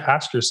need to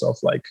ask yourself,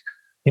 like,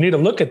 you need to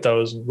look at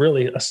those and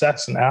really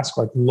assess and ask,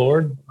 like,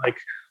 Lord, like,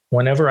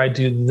 whenever I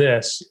do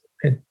this,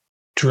 it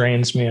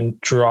drains me and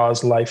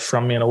draws life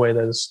from me in a way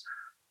that is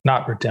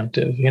not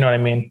redemptive. You know what I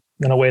mean?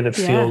 In a way that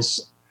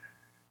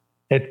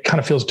it kind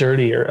of feels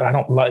dirty, or I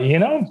don't like,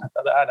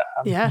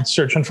 I'm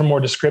searching for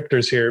more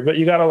descriptors here, but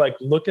you got to like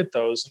look at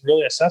those and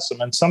really assess them.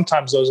 And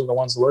sometimes those are the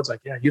ones the Lord's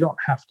like, yeah, you don't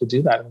have to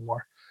do that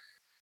anymore.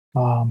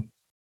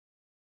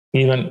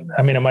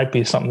 It might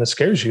be something that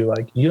scares you.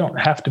 Like, you don't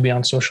have to be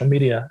on social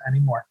media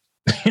anymore.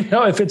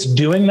 If it's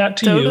doing that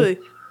to you,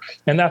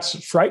 and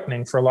that's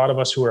frightening for a lot of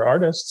us who are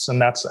artists.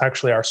 And that's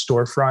actually our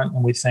storefront.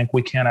 And we think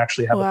we can't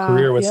actually have a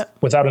career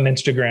without an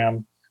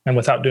Instagram and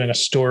without doing a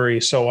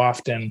story so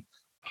often,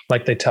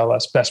 like they tell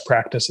us best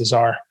practices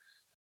are.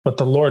 But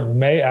the Lord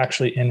may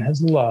actually, in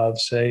his love,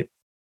 say,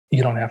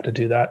 you don't have to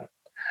do that.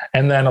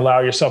 And then allow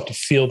yourself to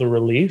feel the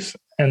relief.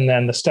 And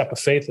then the step of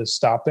faith is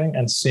stopping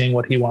and seeing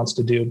what he wants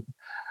to do.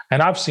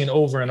 And I've seen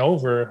over and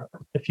over,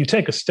 if you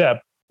take a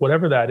step,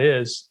 whatever that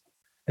is,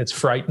 it's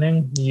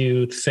frightening.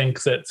 You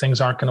think that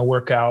things aren't going to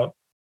work out.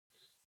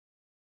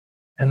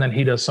 And then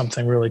he does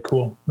something really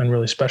cool and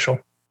really special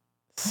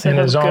in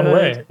his own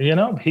way.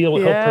 He'll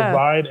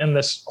provide in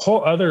this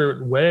whole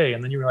other way.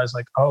 And then you realize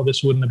like, oh,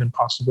 this wouldn't have been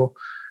possible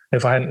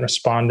if I hadn't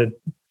responded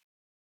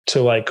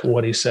to like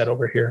what he said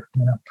over here.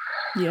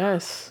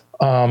 Yes.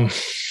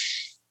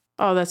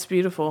 Oh, that's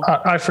beautiful.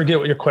 I forget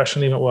what your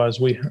question even was.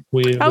 We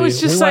went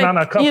on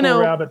a couple of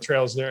rabbit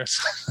trails there.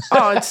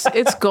 Oh,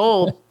 it's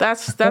gold.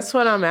 That's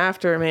what I'm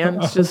after, man.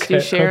 It's just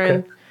you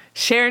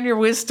sharing your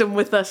wisdom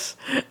with us.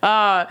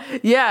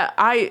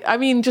 I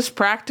mean, just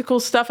practical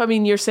stuff. I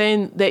mean, you're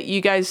saying that you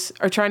guys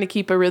are trying to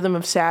keep a rhythm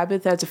of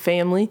Sabbath as a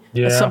family.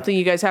 Yeah. That's something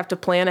you guys have to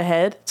plan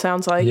ahead, it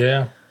sounds like.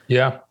 Yeah.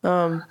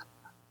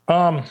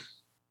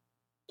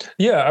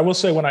 I will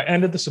say when I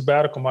ended the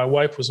sabbatical, my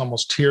wife was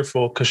almost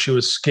tearful because she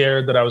was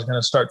scared that I was going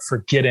to start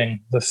forgetting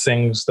the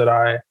things that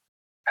I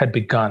had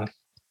begun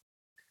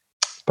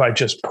by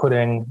just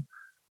putting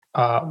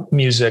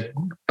music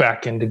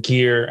back into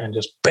gear and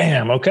just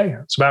bam, okay,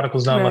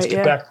 sabbatical's done. Let's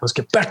get back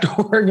to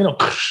work,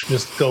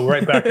 just go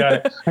right back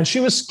at it. And she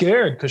was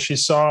scared because she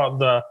saw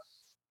the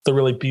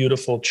really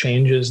beautiful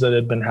changes that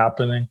had been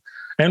happening.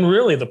 And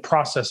really the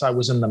process I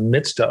was in the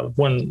midst of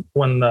when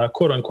the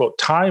quote unquote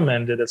time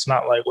ended, it's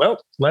not like,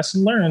 well,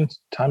 lesson learned,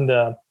 time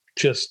to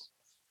just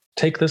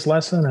take this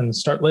lesson and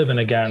start living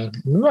again.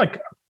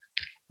 Like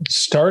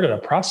started a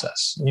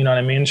process, you know what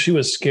I mean? She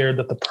was scared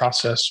that the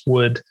process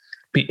would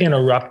be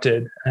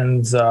interrupted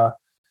and the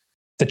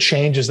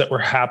changes that were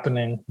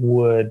happening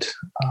would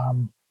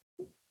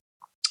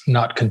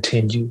not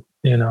continue,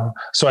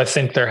 So I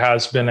think there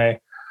has been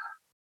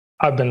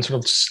I've been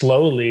sort of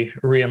slowly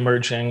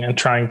reemerging and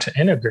trying to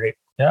integrate.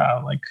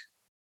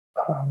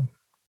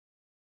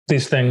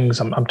 These things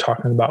I'm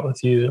talking about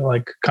with you,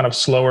 like kind of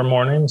slower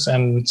mornings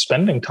and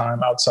spending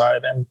time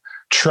outside and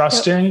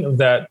trusting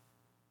that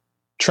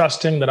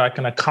I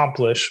can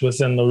accomplish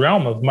within the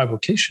realm of my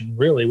vocation,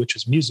 really, which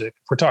is music.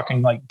 If we're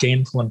talking like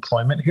gainful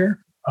employment here,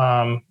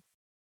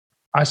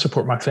 I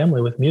support my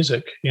family with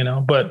music,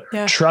 but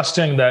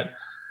trusting that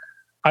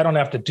I don't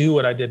have to do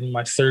what I did in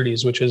my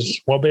 30s, which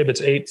is, well, babe,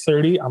 it's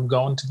 8:30. I'm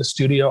going to the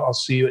studio. I'll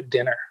see you at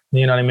dinner.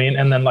 You know what I mean?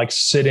 And then like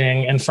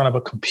sitting in front of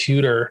a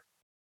computer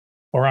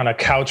or on a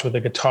couch with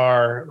a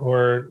guitar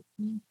or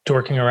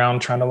dorking around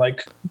trying to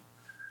like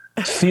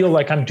feel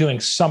like I'm doing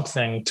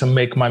something to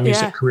make my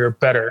music career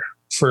better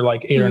for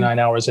like 8 or 9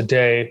 hours a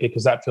day,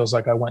 because that feels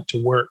like I went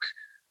to work.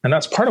 And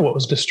that's part of what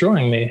was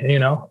destroying me,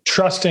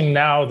 trusting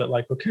now that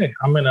like, okay,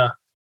 I'm going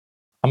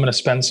to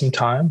spend some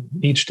time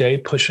each day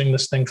pushing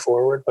this thing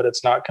forward, but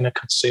it's not going to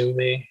consume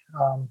me.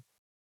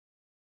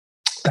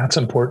 That's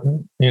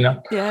important,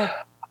 Yeah.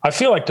 I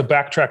feel like, to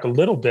backtrack a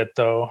little bit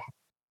though,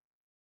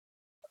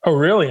 a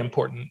really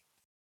important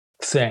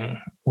thing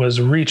was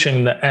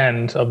reaching the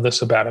end of the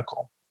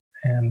sabbatical.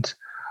 And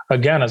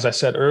again, as I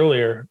said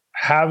earlier,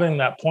 having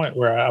that point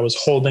where I was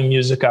holding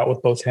music out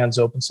with both hands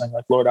open, saying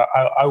like, Lord,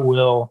 I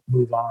will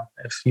move on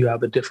if you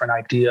have a different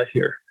idea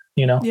here.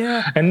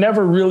 And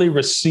never really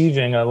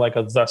receiving a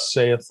thus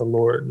saith the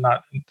Lord,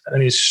 not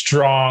any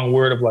strong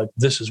word of like,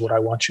 this is what I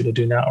want you to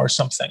do now or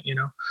something,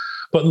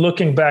 but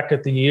looking back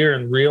at the year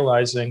and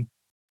realizing,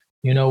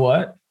 you know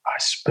what, I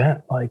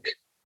spent like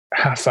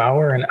half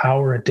hour, an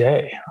hour a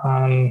day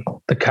on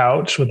the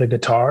couch with a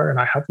guitar. And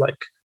I have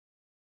like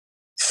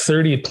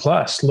 30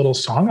 plus little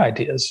song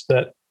ideas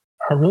that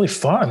are really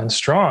fun and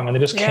strong. And they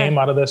just came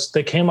out of this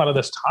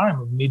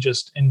time of me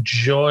just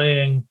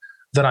enjoying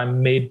that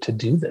I'm made to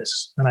do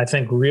this. And I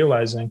think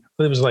realizing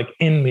it was like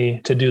in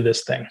me to do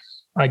this thing,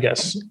 I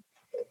guess.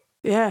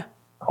 Yeah.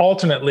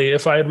 Alternately,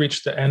 if I had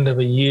reached the end of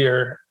a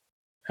year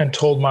and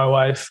told my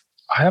wife,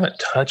 I haven't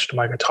touched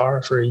my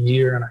guitar for a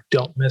year and I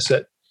don't miss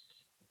it,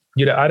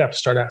 I'd have to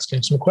start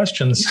asking some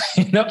questions.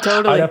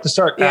 Totally. I'd have to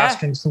start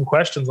asking some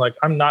questions. Like,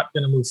 I'm not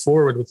going to move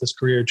forward with this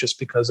career just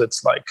because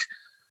it's like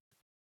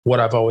what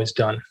I've always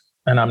done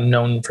and I'm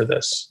known for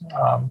this.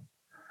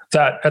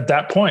 That at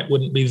that point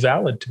wouldn't be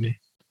valid to me.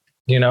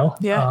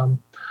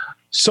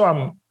 So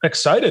I'm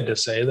excited to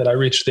say that I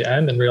reached the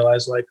end and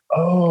realized like,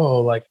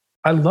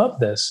 I love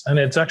this, and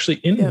it's actually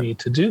in Yeah. me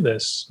to do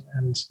this.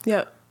 And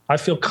Yeah. I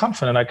feel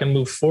confident I can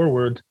move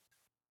forward,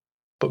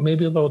 but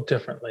maybe a little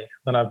differently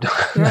than I've done,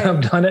 Right.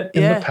 I've done it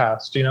in the Yeah.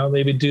 past,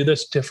 maybe do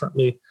this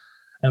differently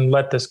and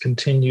let this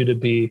continue to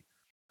be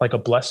like a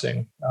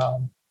blessing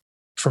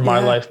for my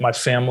Yeah. life, my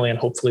family, and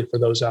hopefully for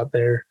those out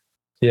there.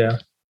 Yeah.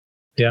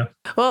 Yeah.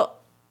 Well,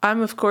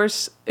 I'm of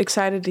course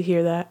excited to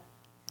hear that.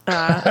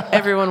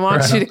 Everyone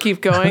wants Right you on. to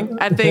keep going.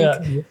 I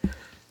think Yeah.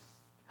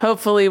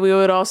 hopefully we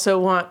would also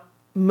want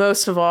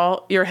most of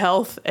all your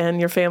health and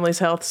your family's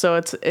health. So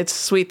it's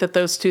sweet that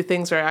those two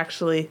things are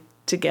actually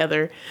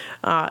together.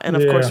 And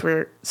of course,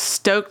 we're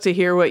stoked to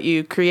hear what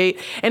you create.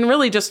 And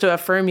really just to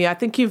affirm you, I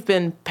think you've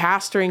been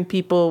pastoring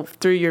people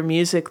through your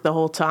music the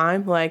whole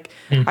time. Like,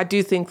 I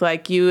do think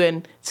like you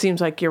and it seems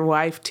like your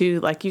wife too,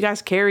 like you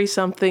guys carry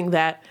something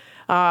that,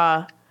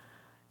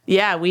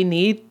 we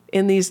need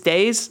in these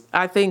days.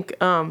 I think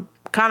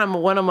kind of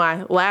one of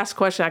my last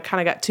questions, I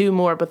kind of got two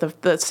more,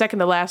 but the second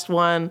to last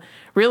one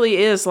really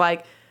is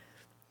like,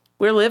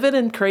 we're living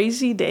in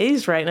crazy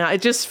days right now.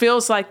 It just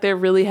feels like there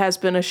really has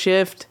been a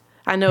shift.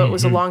 I know it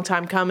was a long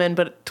time coming,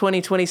 but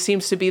 2020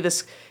 seems to be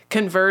this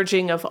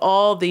converging of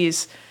all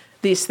these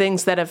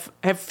things that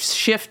have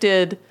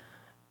shifted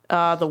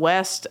the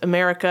West,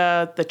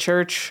 America, the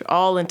church,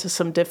 all into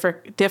some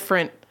different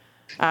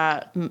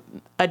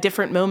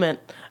moment.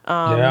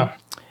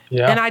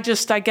 Yeah. And I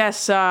guess,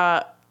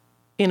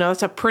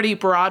 that's a pretty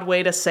broad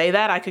way to say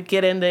that. I could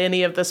get into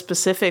any of the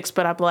specifics,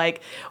 but I'm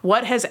like,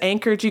 what has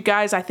anchored you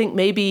guys? I think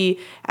maybe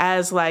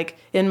as like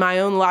in my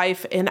own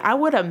life, and I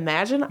would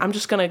imagine, I'm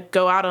just going to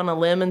go out on a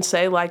limb and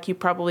say like, you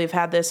probably have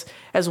had this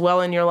as well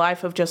in your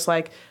life of just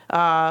like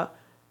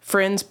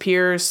friends,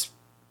 peers,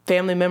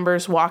 family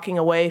members walking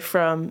away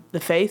from the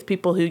faith,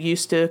 people who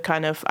used to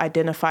kind of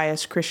identify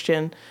as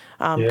Christian,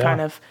 kind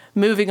of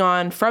moving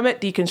on from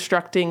it,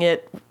 deconstructing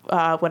it,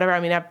 whatever. I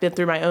mean, I've been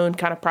through my own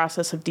kind of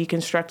process of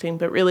deconstructing,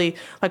 but really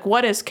like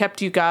what has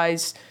kept you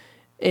guys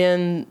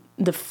in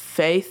the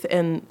faith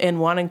and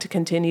wanting to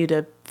continue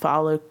to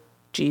follow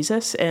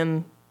Jesus?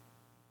 And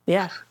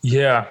yeah.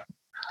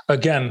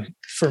 Again,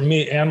 for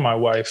me and my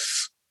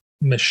wife,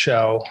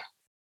 Michelle,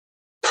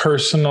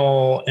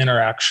 personal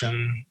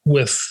interaction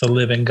with the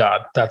living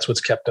God. That's what's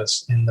kept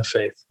us in the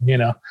faith.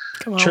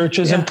 Church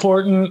is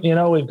important.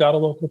 We've got a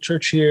local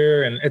church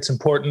here, and it's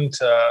important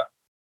to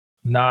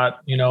not,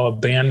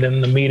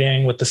 abandon the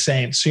meeting with the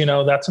saints.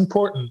 That's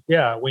important.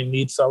 Yeah, we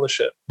need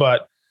fellowship.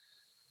 But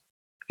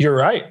you're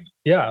right.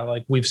 Yeah,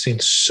 like we've seen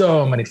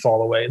so many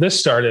fall away. This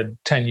started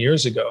 10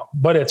 years ago,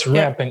 but it's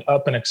ramping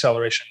up in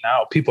acceleration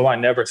now. People I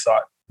never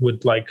thought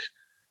would like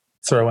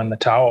throw in the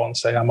towel and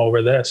say, I'm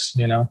over this.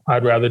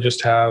 I'd rather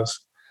just have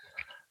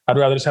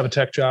a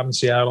tech job in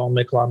Seattle and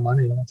make a lot of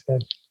money. That's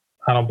good.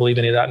 I don't believe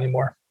any of that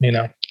anymore.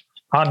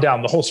 On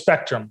down the whole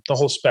spectrum.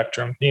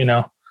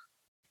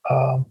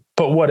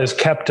 But what has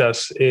kept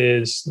us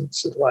is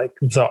like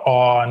the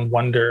awe and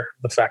wonder,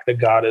 the fact that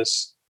God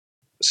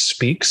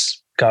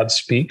speaks.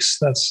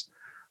 That's,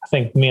 I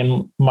think, me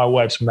and my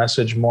wife's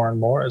message more and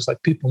more is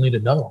like, people need to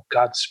know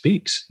God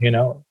speaks,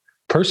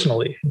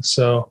 personally. And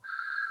so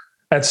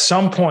at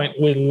some point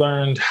we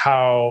learned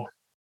how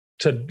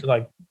to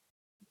like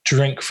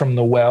drink from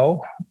the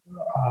well,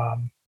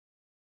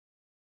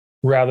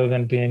 rather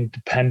than being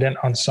dependent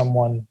on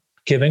someone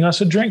giving us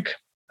a drink.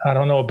 I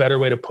don't know a better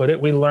way to put it.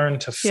 We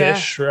learned to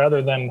fish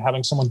rather than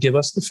having someone give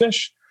us the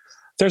fish.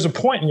 There's a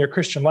point in your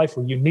Christian life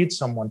where you need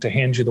someone to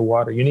hand you the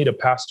water. You need a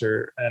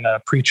pastor and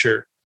a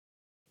preacher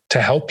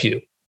to help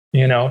you,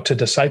 to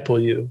disciple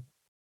you,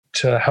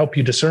 to help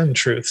you discern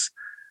truth.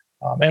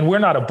 And we're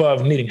not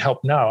above needing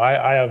help now.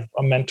 I have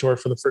a mentor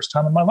for the first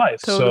time in my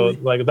life. Totally.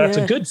 So like, that's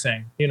a good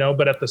thing,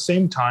 but at the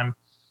same time,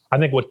 I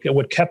think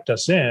what kept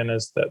us in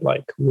is that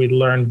like, we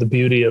learned the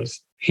beauty of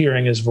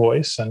hearing his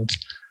voice. And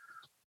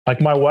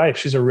like my wife,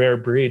 she's a rare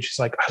breed. She's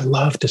like, I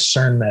love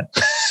discernment.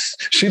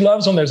 She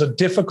loves when there's a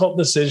difficult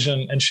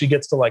decision and she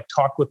gets to like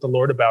talk with the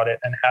Lord about it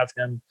and have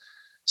him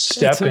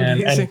step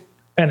in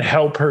and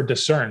help her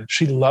discern.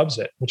 She loves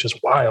it, which is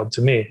wild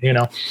to me,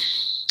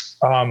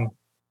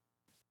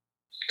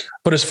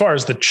 But as far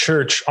as the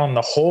church on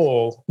the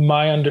whole,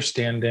 my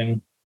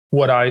understanding,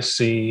 what I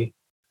see,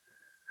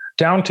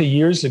 down to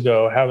years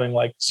ago, having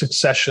like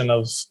succession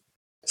of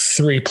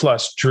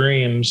 3+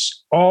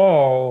 dreams,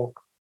 all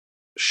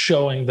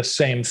showing the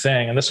same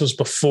thing. And this was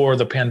before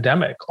the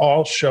pandemic,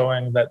 all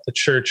showing that the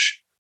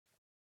church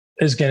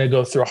is going to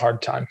go through a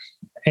hard time.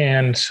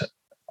 And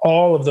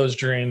all of those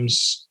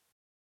dreams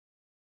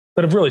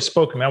that have really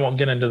spoken, I won't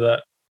get into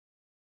the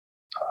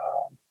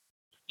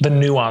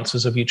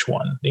nuances of each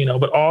one,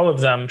 but all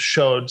of them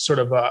showed sort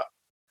of a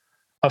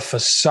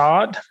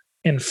facade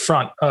in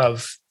front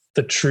of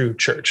the true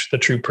church, the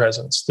true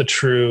presence, the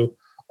true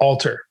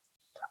altar,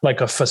 like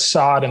a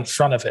facade in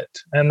front of it.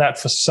 And that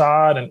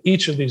facade in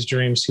each of these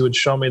dreams, he would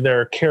show me there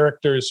are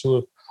characters who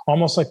have,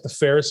 almost like the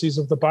Pharisees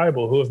of the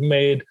Bible, who have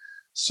made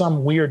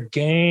some weird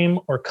game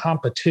or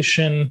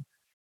competition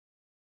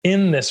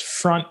in this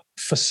front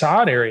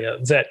facade area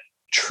that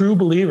true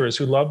believers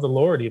who love the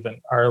Lord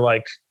even are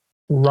like,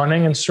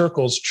 running in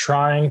circles,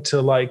 trying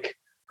to like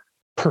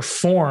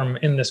perform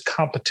in this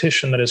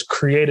competition that is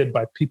created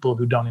by people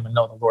who don't even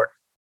know the Lord,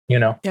 you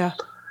know? Yeah.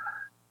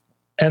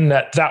 And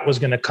that was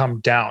going to come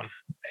down,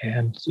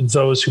 and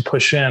those who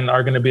push in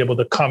are going to be able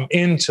to come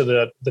into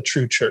the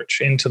true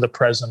church, into the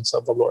presence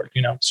of the Lord,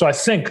 you know? So I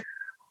think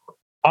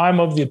I'm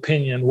of the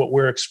opinion what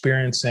we're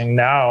experiencing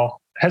now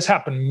has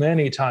happened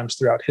many times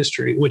throughout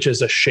history, which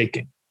is a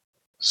shaking,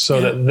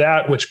 so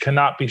that which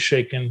cannot be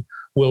shaken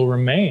will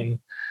remain.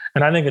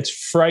 And I think it's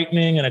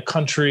frightening in a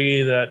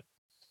country that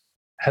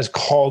has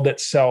called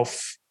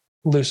itself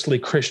loosely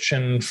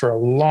Christian for a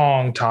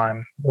long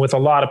time, with a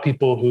lot of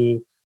people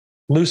who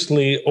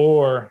loosely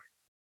or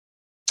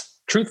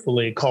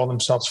truthfully call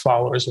themselves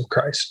followers of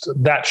Christ.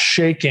 That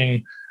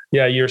shaking,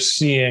 you're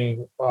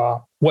seeing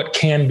what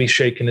can be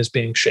shaken is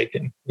being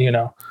shaken, you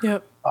know?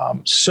 Yep.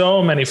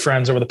 So many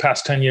friends over the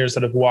past 10 years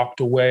that have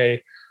walked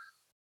away,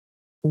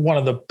 one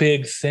of the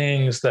big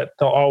things that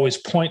they'll always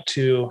point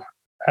to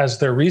as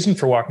their reason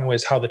for walking away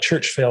is how the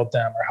church failed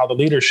them or how the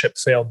leadership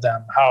failed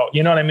them. How,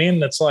 you know what I mean?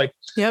 That's like,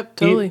 yep,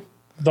 totally.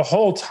 The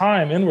whole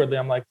time inwardly,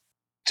 I'm like,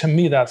 to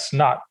me, that's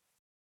not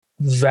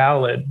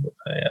valid.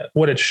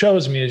 What it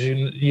shows me is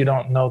you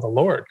don't know the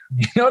Lord.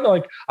 You know,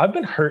 like I've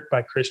been hurt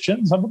by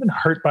Christians. I've been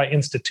hurt by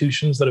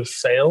institutions that have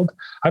failed.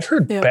 I've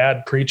heard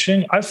bad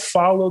preaching. I've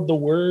followed the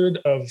word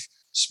of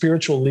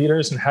spiritual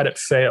leaders and had it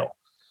fail.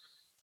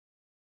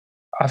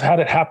 I've had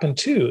it happen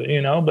too,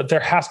 you know, but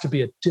there has to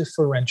be a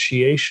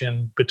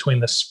differentiation between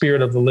the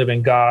Spirit of the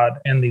living God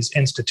and these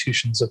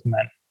institutions of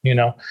men, you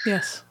know?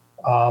 Yes.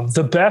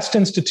 The best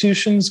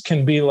institutions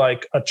can be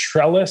like a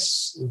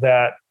trellis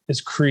that is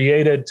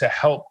created to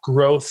help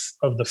growth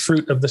of the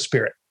fruit of the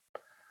Spirit.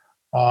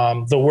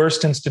 The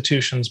worst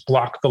institutions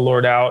block the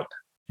Lord out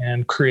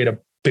and create a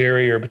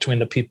barrier between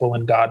the people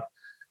and God,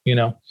 you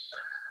know?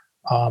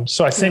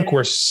 So I think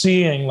we're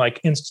seeing like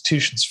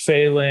institutions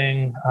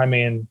failing. I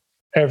mean,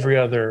 every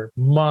other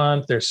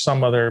month, there's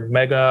some other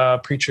mega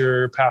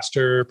preacher,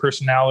 pastor,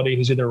 personality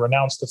who's either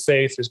renounced the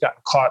faith, who's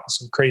gotten caught in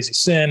some crazy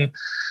sin.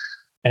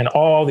 And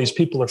all these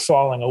people are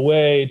falling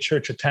away.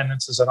 Church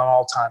attendance is at an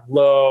all-time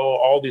low.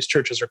 All these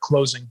churches are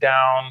closing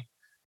down.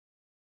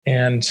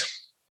 And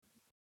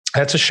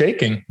that's a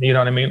shaking. You know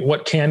what I mean?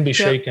 What can be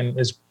shaken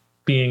is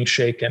being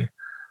shaken.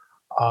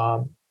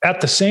 At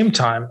the same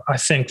time, I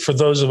think for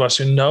those of us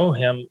who know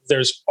him,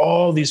 there's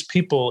all these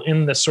people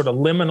in this sort of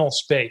liminal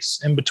space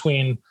in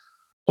between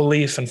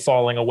belief and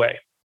falling away,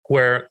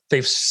 where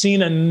they've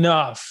seen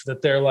enough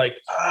that they're like,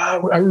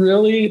 I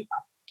really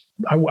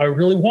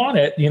want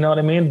it, you know what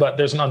I mean? But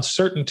there's an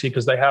uncertainty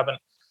because they haven't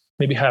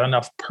maybe had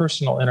enough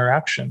personal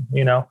interaction,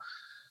 you know?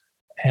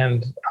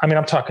 And I mean,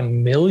 I'm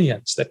talking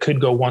millions that could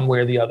go one way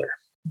or the other,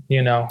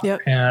 you know?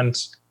 And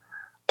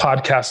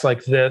podcasts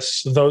like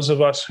this, those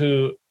of us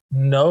who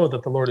know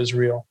that the Lord is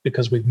real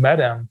because we've met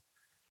him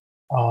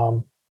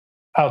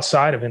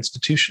outside of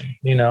institution,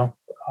 you know,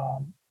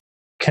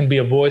 can be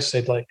a voice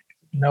they'd like,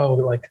 no,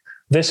 like,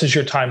 this is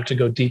your time to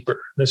go deeper.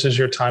 This is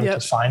your time to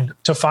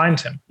find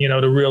him, you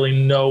know, to really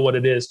know what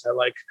it is to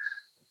like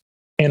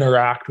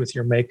interact with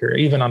your maker,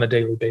 even on a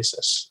daily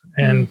basis,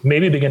 and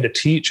maybe begin to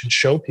teach and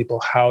show people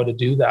how to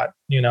do that,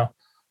 you know,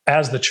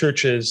 as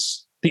the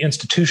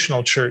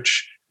institutional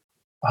church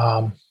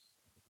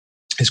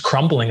is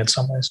crumbling in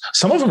some ways.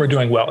 Some of them are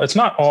doing well. It's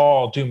not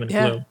all doom and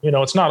gloom, you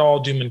know, it's not all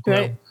doom and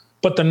gloom,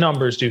 but the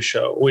numbers do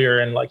show we are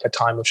in like a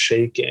time of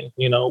shaking,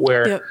 you know,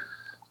 where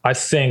I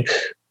think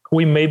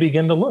we may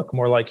begin to look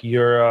more like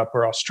Europe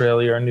or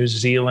Australia or New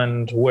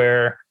Zealand,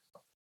 where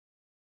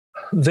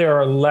there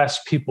are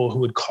less people who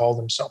would call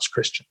themselves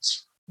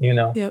Christians, you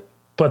know,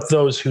 but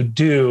those who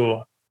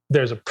do,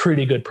 there's a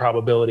pretty good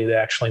probability they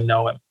actually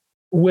know him,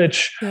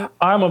 which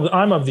I'm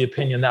of the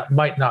opinion that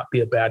might not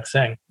be a bad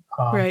thing.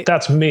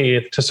 That's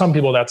me. To some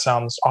people that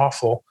sounds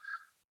awful.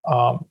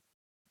 But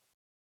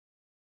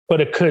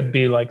it could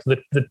be like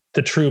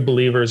the true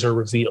believers are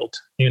revealed,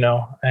 you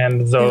know,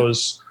 and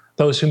those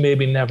who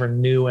maybe never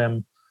knew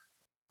him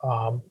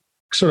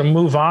sort of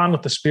move on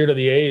with the spirit of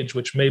the age,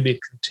 which may be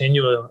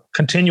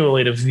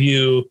continually to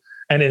view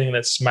anything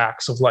that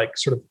smacks of like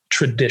sort of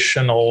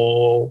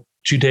traditional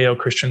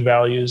Judeo-Christian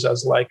values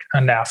as like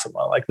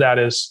anathema. Like that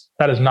is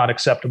not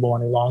acceptable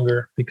any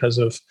longer because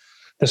of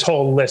this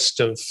whole list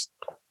of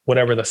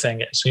whatever the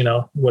thing is, you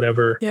know,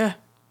 whatever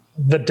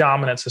the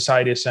dominant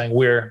society is saying,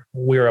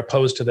 we're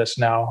opposed to this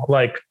now.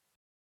 Like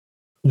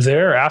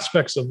there are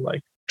aspects of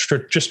like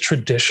just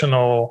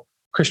traditional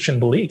Christian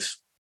belief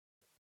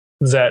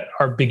that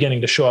are beginning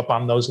to show up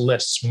on those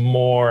lists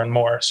more and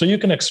more. So you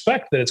can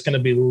expect that it's going to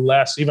be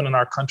less, even in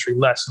our country,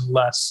 less and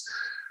less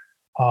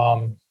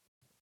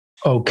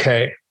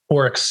okay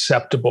or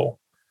acceptable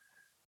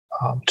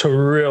to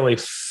really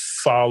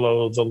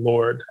follow the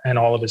Lord and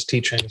all of his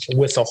teachings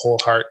with a whole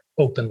heart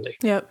openly.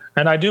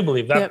 And I do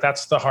believe that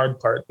that's the hard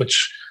part,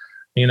 which,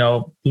 you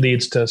know,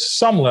 leads to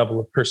some level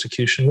of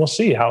persecution. We'll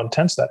see how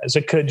intense that is.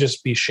 It could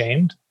just be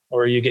shamed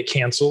or you get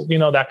canceled. You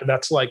know,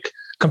 that's like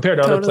compared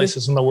to other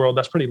places in the world,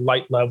 that's pretty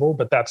light level,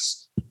 but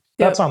that's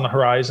on the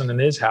horizon and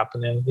is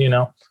happening, you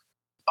know?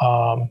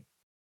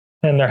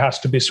 And there has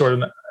to be sort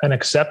of an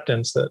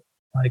acceptance that,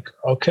 like,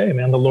 okay,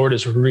 man, the Lord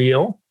is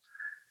real.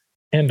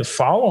 And to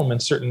follow him in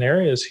certain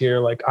areas here,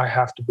 like, I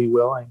have to be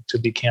willing to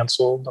be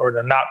canceled or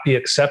to not be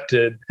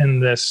accepted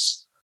in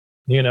this,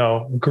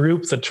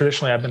 group that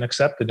traditionally I've been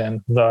accepted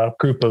in, the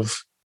group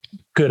of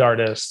good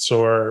artists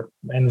or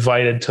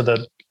invited to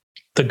the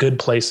good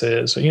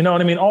places. You know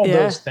what I mean? All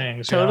those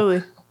things.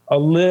 Totally. A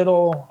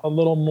little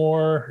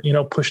more,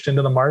 pushed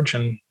into the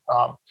margin.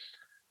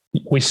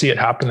 We see it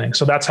happening.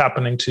 So that's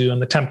happening too.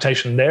 And the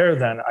temptation there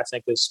then, I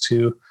think, is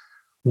to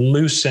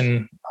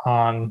loosen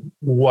on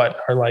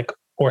what are like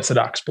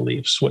orthodox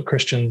beliefs, what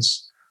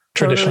Christians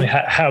traditionally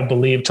have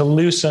believed, to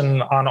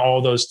loosen on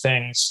all those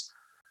things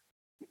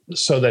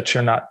so that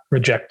you're not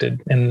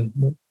rejected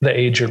in the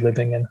age you're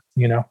living in,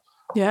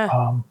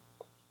 Yeah.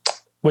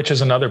 Which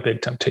is another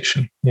big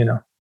temptation,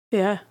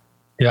 Yeah.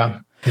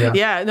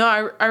 Yeah. No,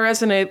 I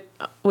resonate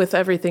with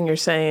everything you're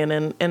saying,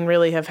 and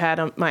really have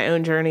had my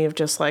own journey of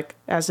just like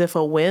as if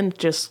a wind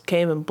just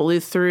came and blew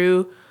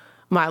through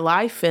my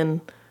life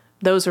and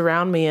those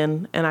around me.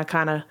 And I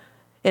kind of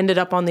ended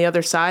up on the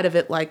other side of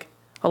it. Like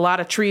a lot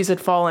of trees had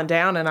fallen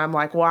down and I'm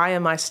like, why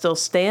am I still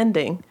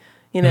standing?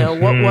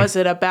 What was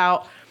it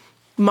about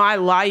my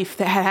life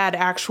that had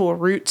actual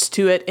roots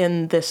to it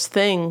in this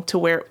thing to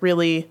where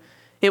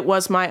it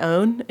was my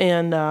own,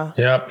 and I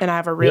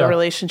have a real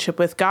relationship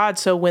with God.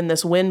 So when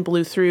this wind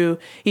blew through,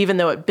 even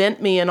though it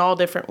bent me in all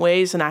different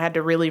ways, and I had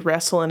to really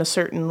wrestle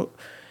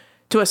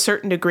to a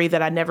certain degree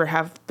that I never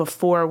have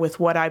before with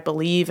what I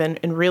believe,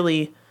 and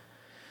really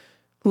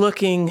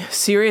looking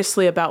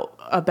seriously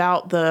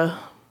about the,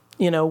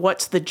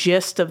 what's the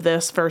gist of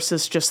this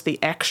versus just the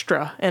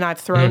extra. And I've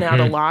thrown out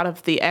a lot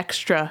of the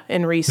extra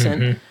in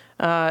recent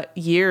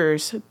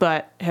years,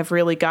 but have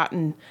really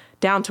gotten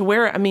down to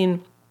where,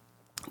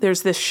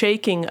 there's this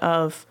shaking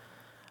of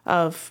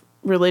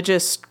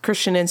religious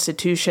Christian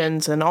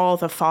institutions and all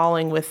the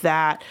falling with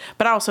that.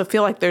 But I also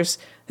feel like there's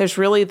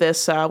really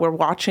this, we're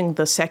watching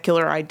the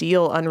secular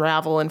ideal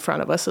unravel in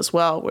front of us as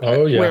well.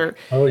 Where,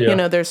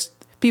 there's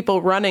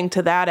people running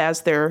to that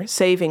as their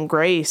saving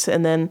grace.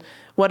 And then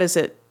what is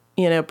it,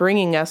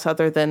 bringing us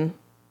other than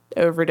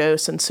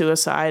overdose and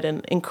suicide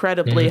and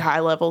incredibly high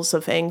levels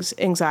of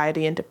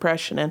anxiety and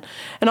depression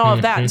and all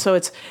of that. So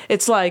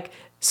it's like,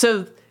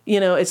 so,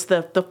 it's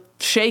the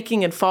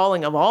shaking and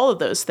falling of all of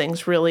those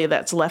things really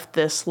that's left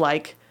this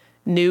like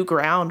new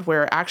ground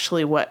where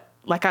actually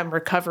I'm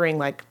recovering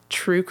like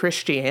true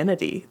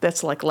Christianity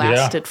that's like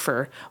lasted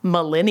for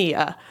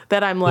millennia,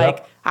 that I'm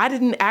like, I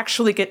didn't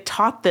actually get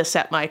taught this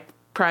at my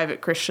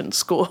private Christian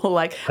school.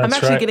 Like I'm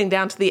actually getting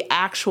down to the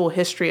actual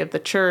history of the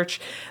church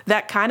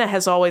that kind of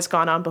has always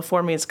gone on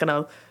before me. It's going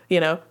to,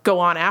 go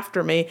on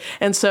after me.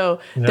 And so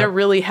there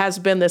really has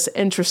been this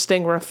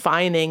interesting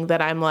refining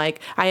that I'm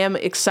like, I am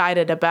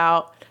excited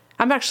about.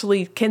 I'm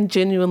actually can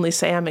genuinely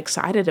say I'm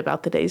excited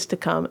about the days to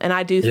come. And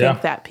I do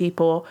think that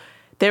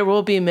there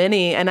will be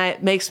many, and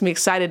it makes me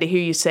excited to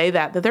hear you say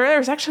that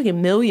there's actually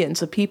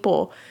millions of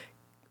people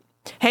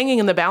hanging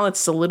in the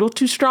balance is a little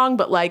too strong,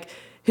 but like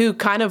who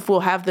kind of will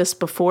have this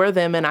before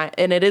them.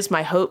 And it is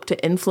my hope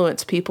to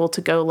influence people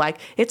to go like,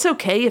 it's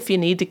okay if you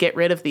need to get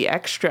rid of the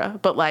extra,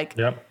 but like,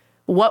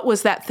 what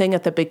was that thing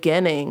at the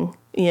beginning,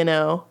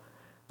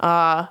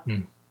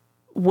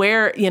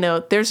 where,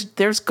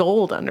 there's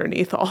gold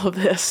underneath all of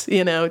this,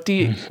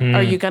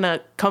 are you going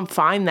to come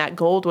find that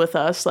gold with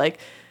us? Like,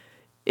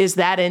 is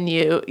that in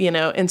you,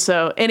 And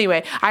so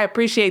anyway, I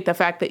appreciate the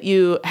fact that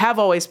you have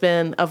always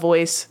been a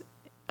voice,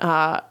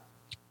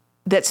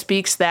 that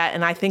speaks that.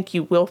 And I think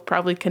you will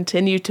probably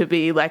continue to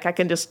be. Like, I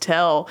can just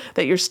tell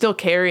that you're still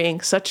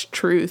carrying such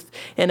truth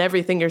in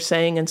everything you're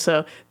saying. And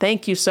so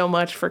thank you so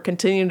much for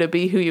continuing to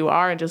be who you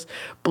are, and just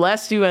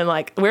bless you. And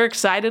like, we're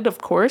excited, of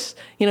course,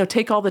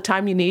 take all the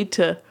time you need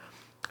to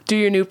do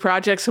your new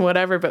projects and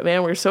whatever, but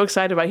man, we're so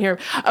excited about hearing.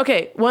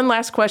 Okay. One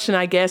last question,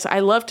 I guess. I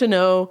love to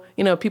know,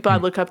 people I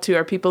look up to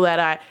are people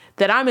that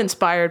I'm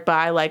inspired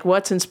by, like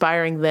what's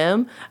inspiring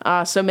them.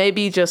 So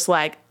maybe just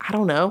like, I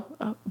don't know,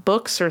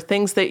 books or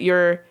things that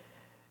you're,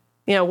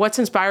 what's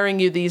inspiring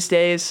you these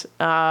days,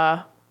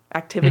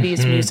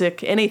 activities,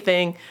 music,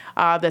 anything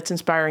that's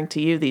inspiring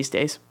to you these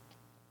days.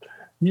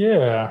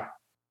 Yeah.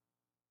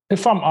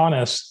 If I'm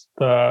honest,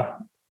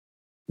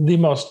 the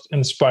most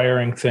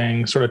inspiring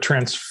thing, sort of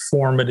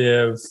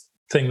transformative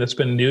thing that's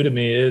been new to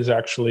me is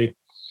actually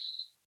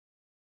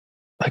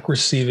like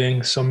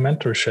receiving some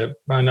mentorship.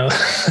 I know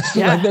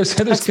like there's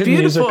good beautiful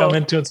music I'm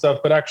into and stuff,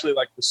 but actually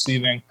like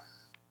receiving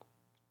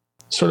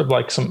sort of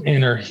like some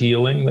inner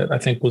healing that I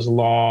think was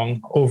long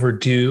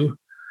overdue,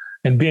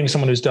 and being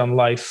someone who's done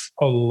life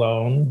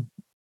alone,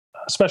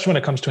 especially when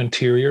it comes to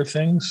interior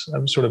things.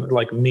 I'm sort of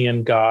like me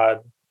and God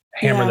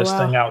hammer this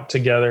thing out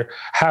together,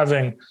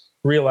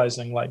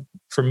 realizing like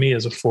for me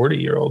as a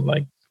 40-year-old,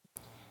 like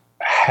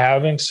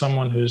having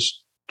someone who's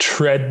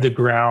tread the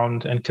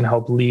ground and can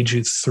help lead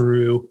you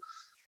through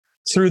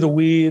the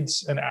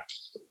weeds and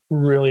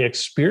really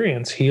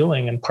experience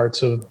healing in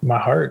parts of my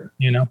heart,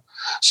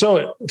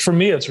 So for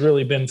me, it's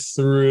really been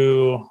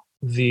through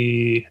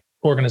the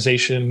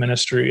organization,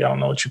 ministry, I don't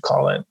know what you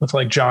call it, with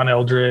like John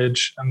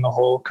Eldridge and the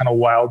whole kind of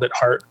Wild at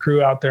Heart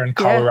crew out there in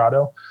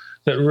Colorado,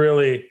 that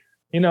really,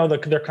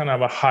 they're kind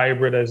of a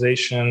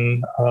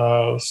hybridization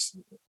of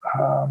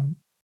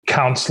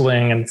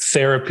counseling and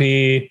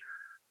therapy,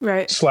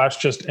 right, /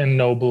 just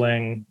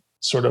ennobling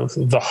sort of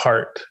the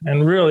heart.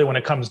 And really, when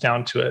it comes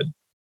down to it,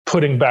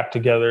 putting back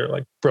together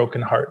like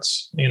broken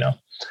hearts,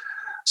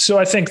 So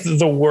I think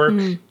the work,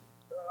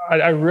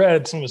 I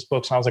read some of his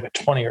books when I was like a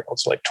 20-year-old.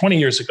 So like 20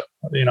 years ago,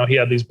 he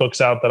had these books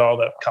out that all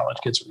the college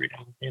kids were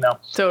reading,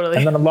 Totally.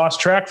 And then I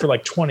lost track for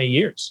like 20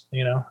 years,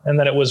 and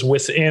then it was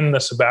within the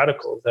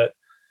sabbatical that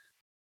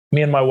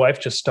me and my wife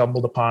just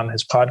stumbled upon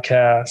his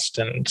podcast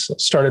and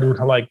started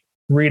like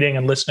reading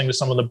and listening to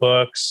some of the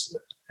books,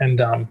 and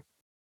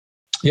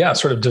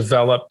sort of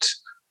developed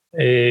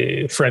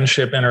a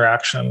friendship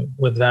interaction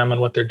with them and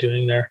what they're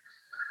doing there.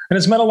 And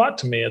it's meant a lot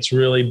to me. It's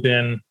really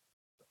been,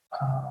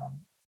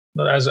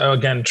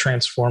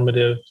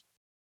 transformative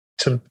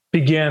to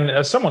begin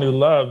as someone who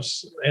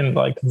loves in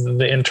like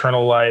the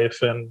internal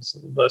life and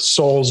the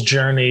soul's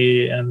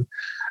journey. And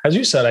as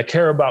you said, I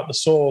care about the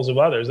souls of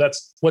others.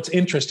 That's what's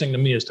interesting to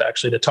me, is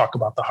to talk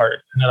about the heart.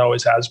 And it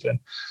always has been.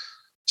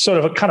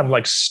 Sort of kind of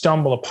like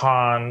stumble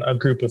upon a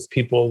group of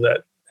people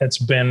that it's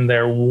been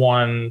their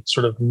one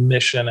sort of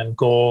mission and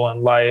goal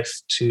in life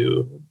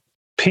to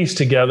piece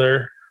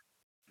together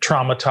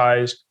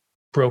traumatized,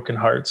 broken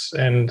hearts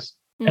and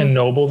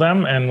ennoble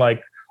them and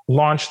like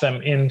launch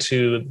them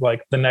into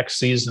like the next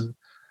season.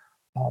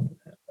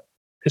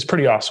 It's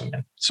pretty awesome,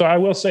 man. So I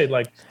will say,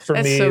 like, for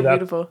me,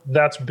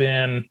 that's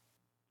been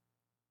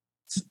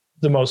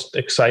the most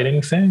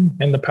exciting thing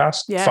in the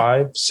past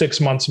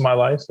 5-6 months of my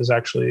life, is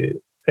actually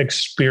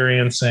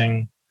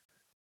experiencing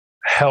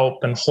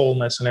help and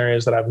wholeness in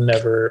areas that I've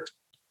never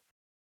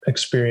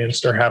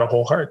experienced or had a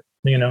whole heart,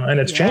 and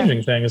it's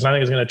changing things. And I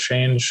think it's going to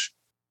change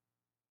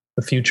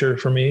the future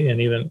for me.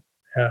 And even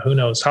who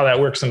knows how that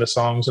works into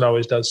songs. It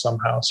always does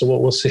somehow. So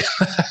we'll see.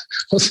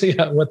 We'll see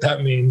what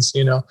that means,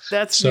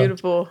 That's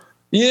beautiful.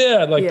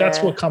 Yeah.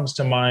 That's what comes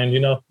to mind,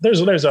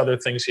 there's other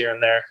things here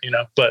and there,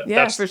 but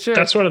that's for sure.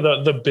 That's sort of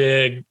the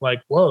big,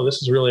 like, whoa,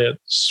 this is really a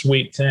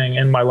sweet thing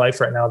in my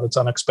life right now that's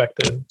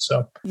unexpected.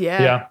 So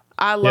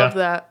I love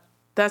that.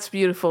 That's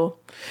beautiful.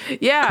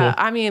 Yeah. Cool.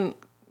 I mean,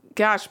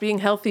 gosh, being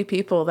healthy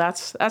people,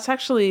 that's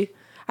actually,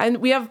 and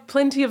we have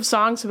plenty of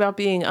songs about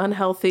being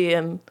unhealthy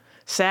and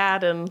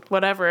sad and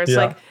whatever. It's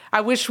like,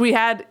 I wish we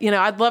had,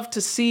 I'd love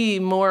to see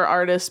more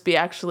artists be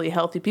actually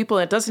healthy people.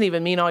 And it doesn't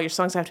even mean all your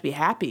songs have to be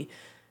happy.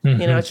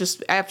 It's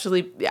just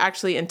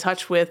actually in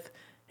touch with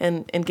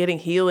and getting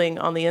healing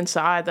on the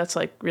inside. That's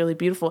like really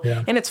beautiful.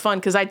 Yeah. And it's fun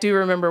because I do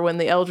remember when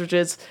the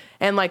Eldridges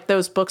and like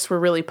those books were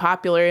really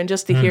popular, and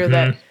just to hear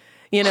that,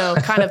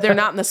 kind of they're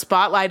not in the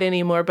spotlight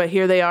anymore, but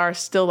here they are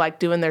still like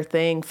doing their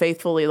thing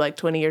faithfully like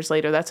 20 years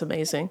later. That's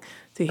amazing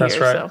to hear. That's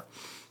right.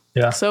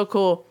 So, so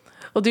cool.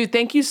 Well, dude,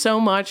 thank you so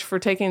much for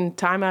taking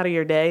time out of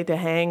your day to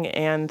hang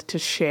and to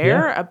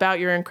share about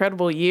your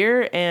incredible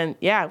year. And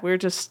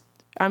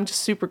I'm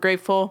just super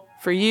grateful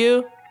for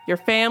you, your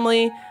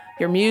family,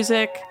 your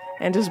music,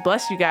 and just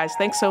bless you guys.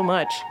 Thanks so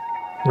much.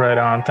 Right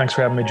on. Thanks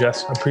for having me,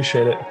 Jess. I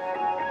appreciate it.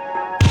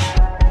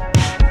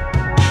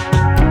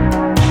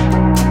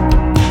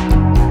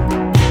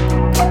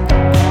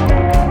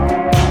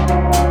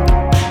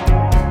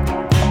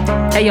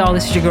 Hey y'all,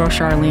 this is your girl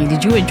Charlene.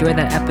 Did you enjoy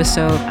that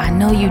episode? I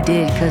know you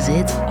did, because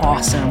it's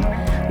awesome.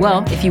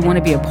 Well, if you want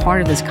to be a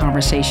part of this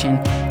conversation,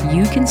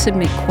 you can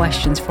submit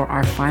questions for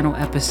our final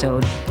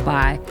episode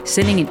by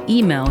sending an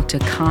email to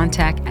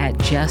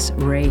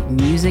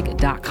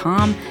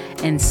contact@jessraymusic.com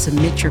and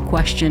submit your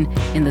question.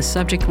 In the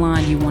subject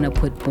line, you want to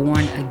put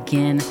Born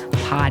Again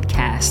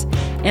Podcast.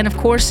 And of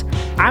course,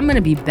 I'm going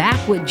to be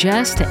back with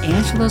Jess to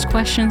answer those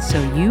questions, so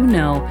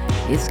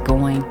it's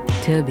going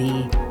to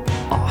be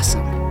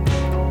awesome.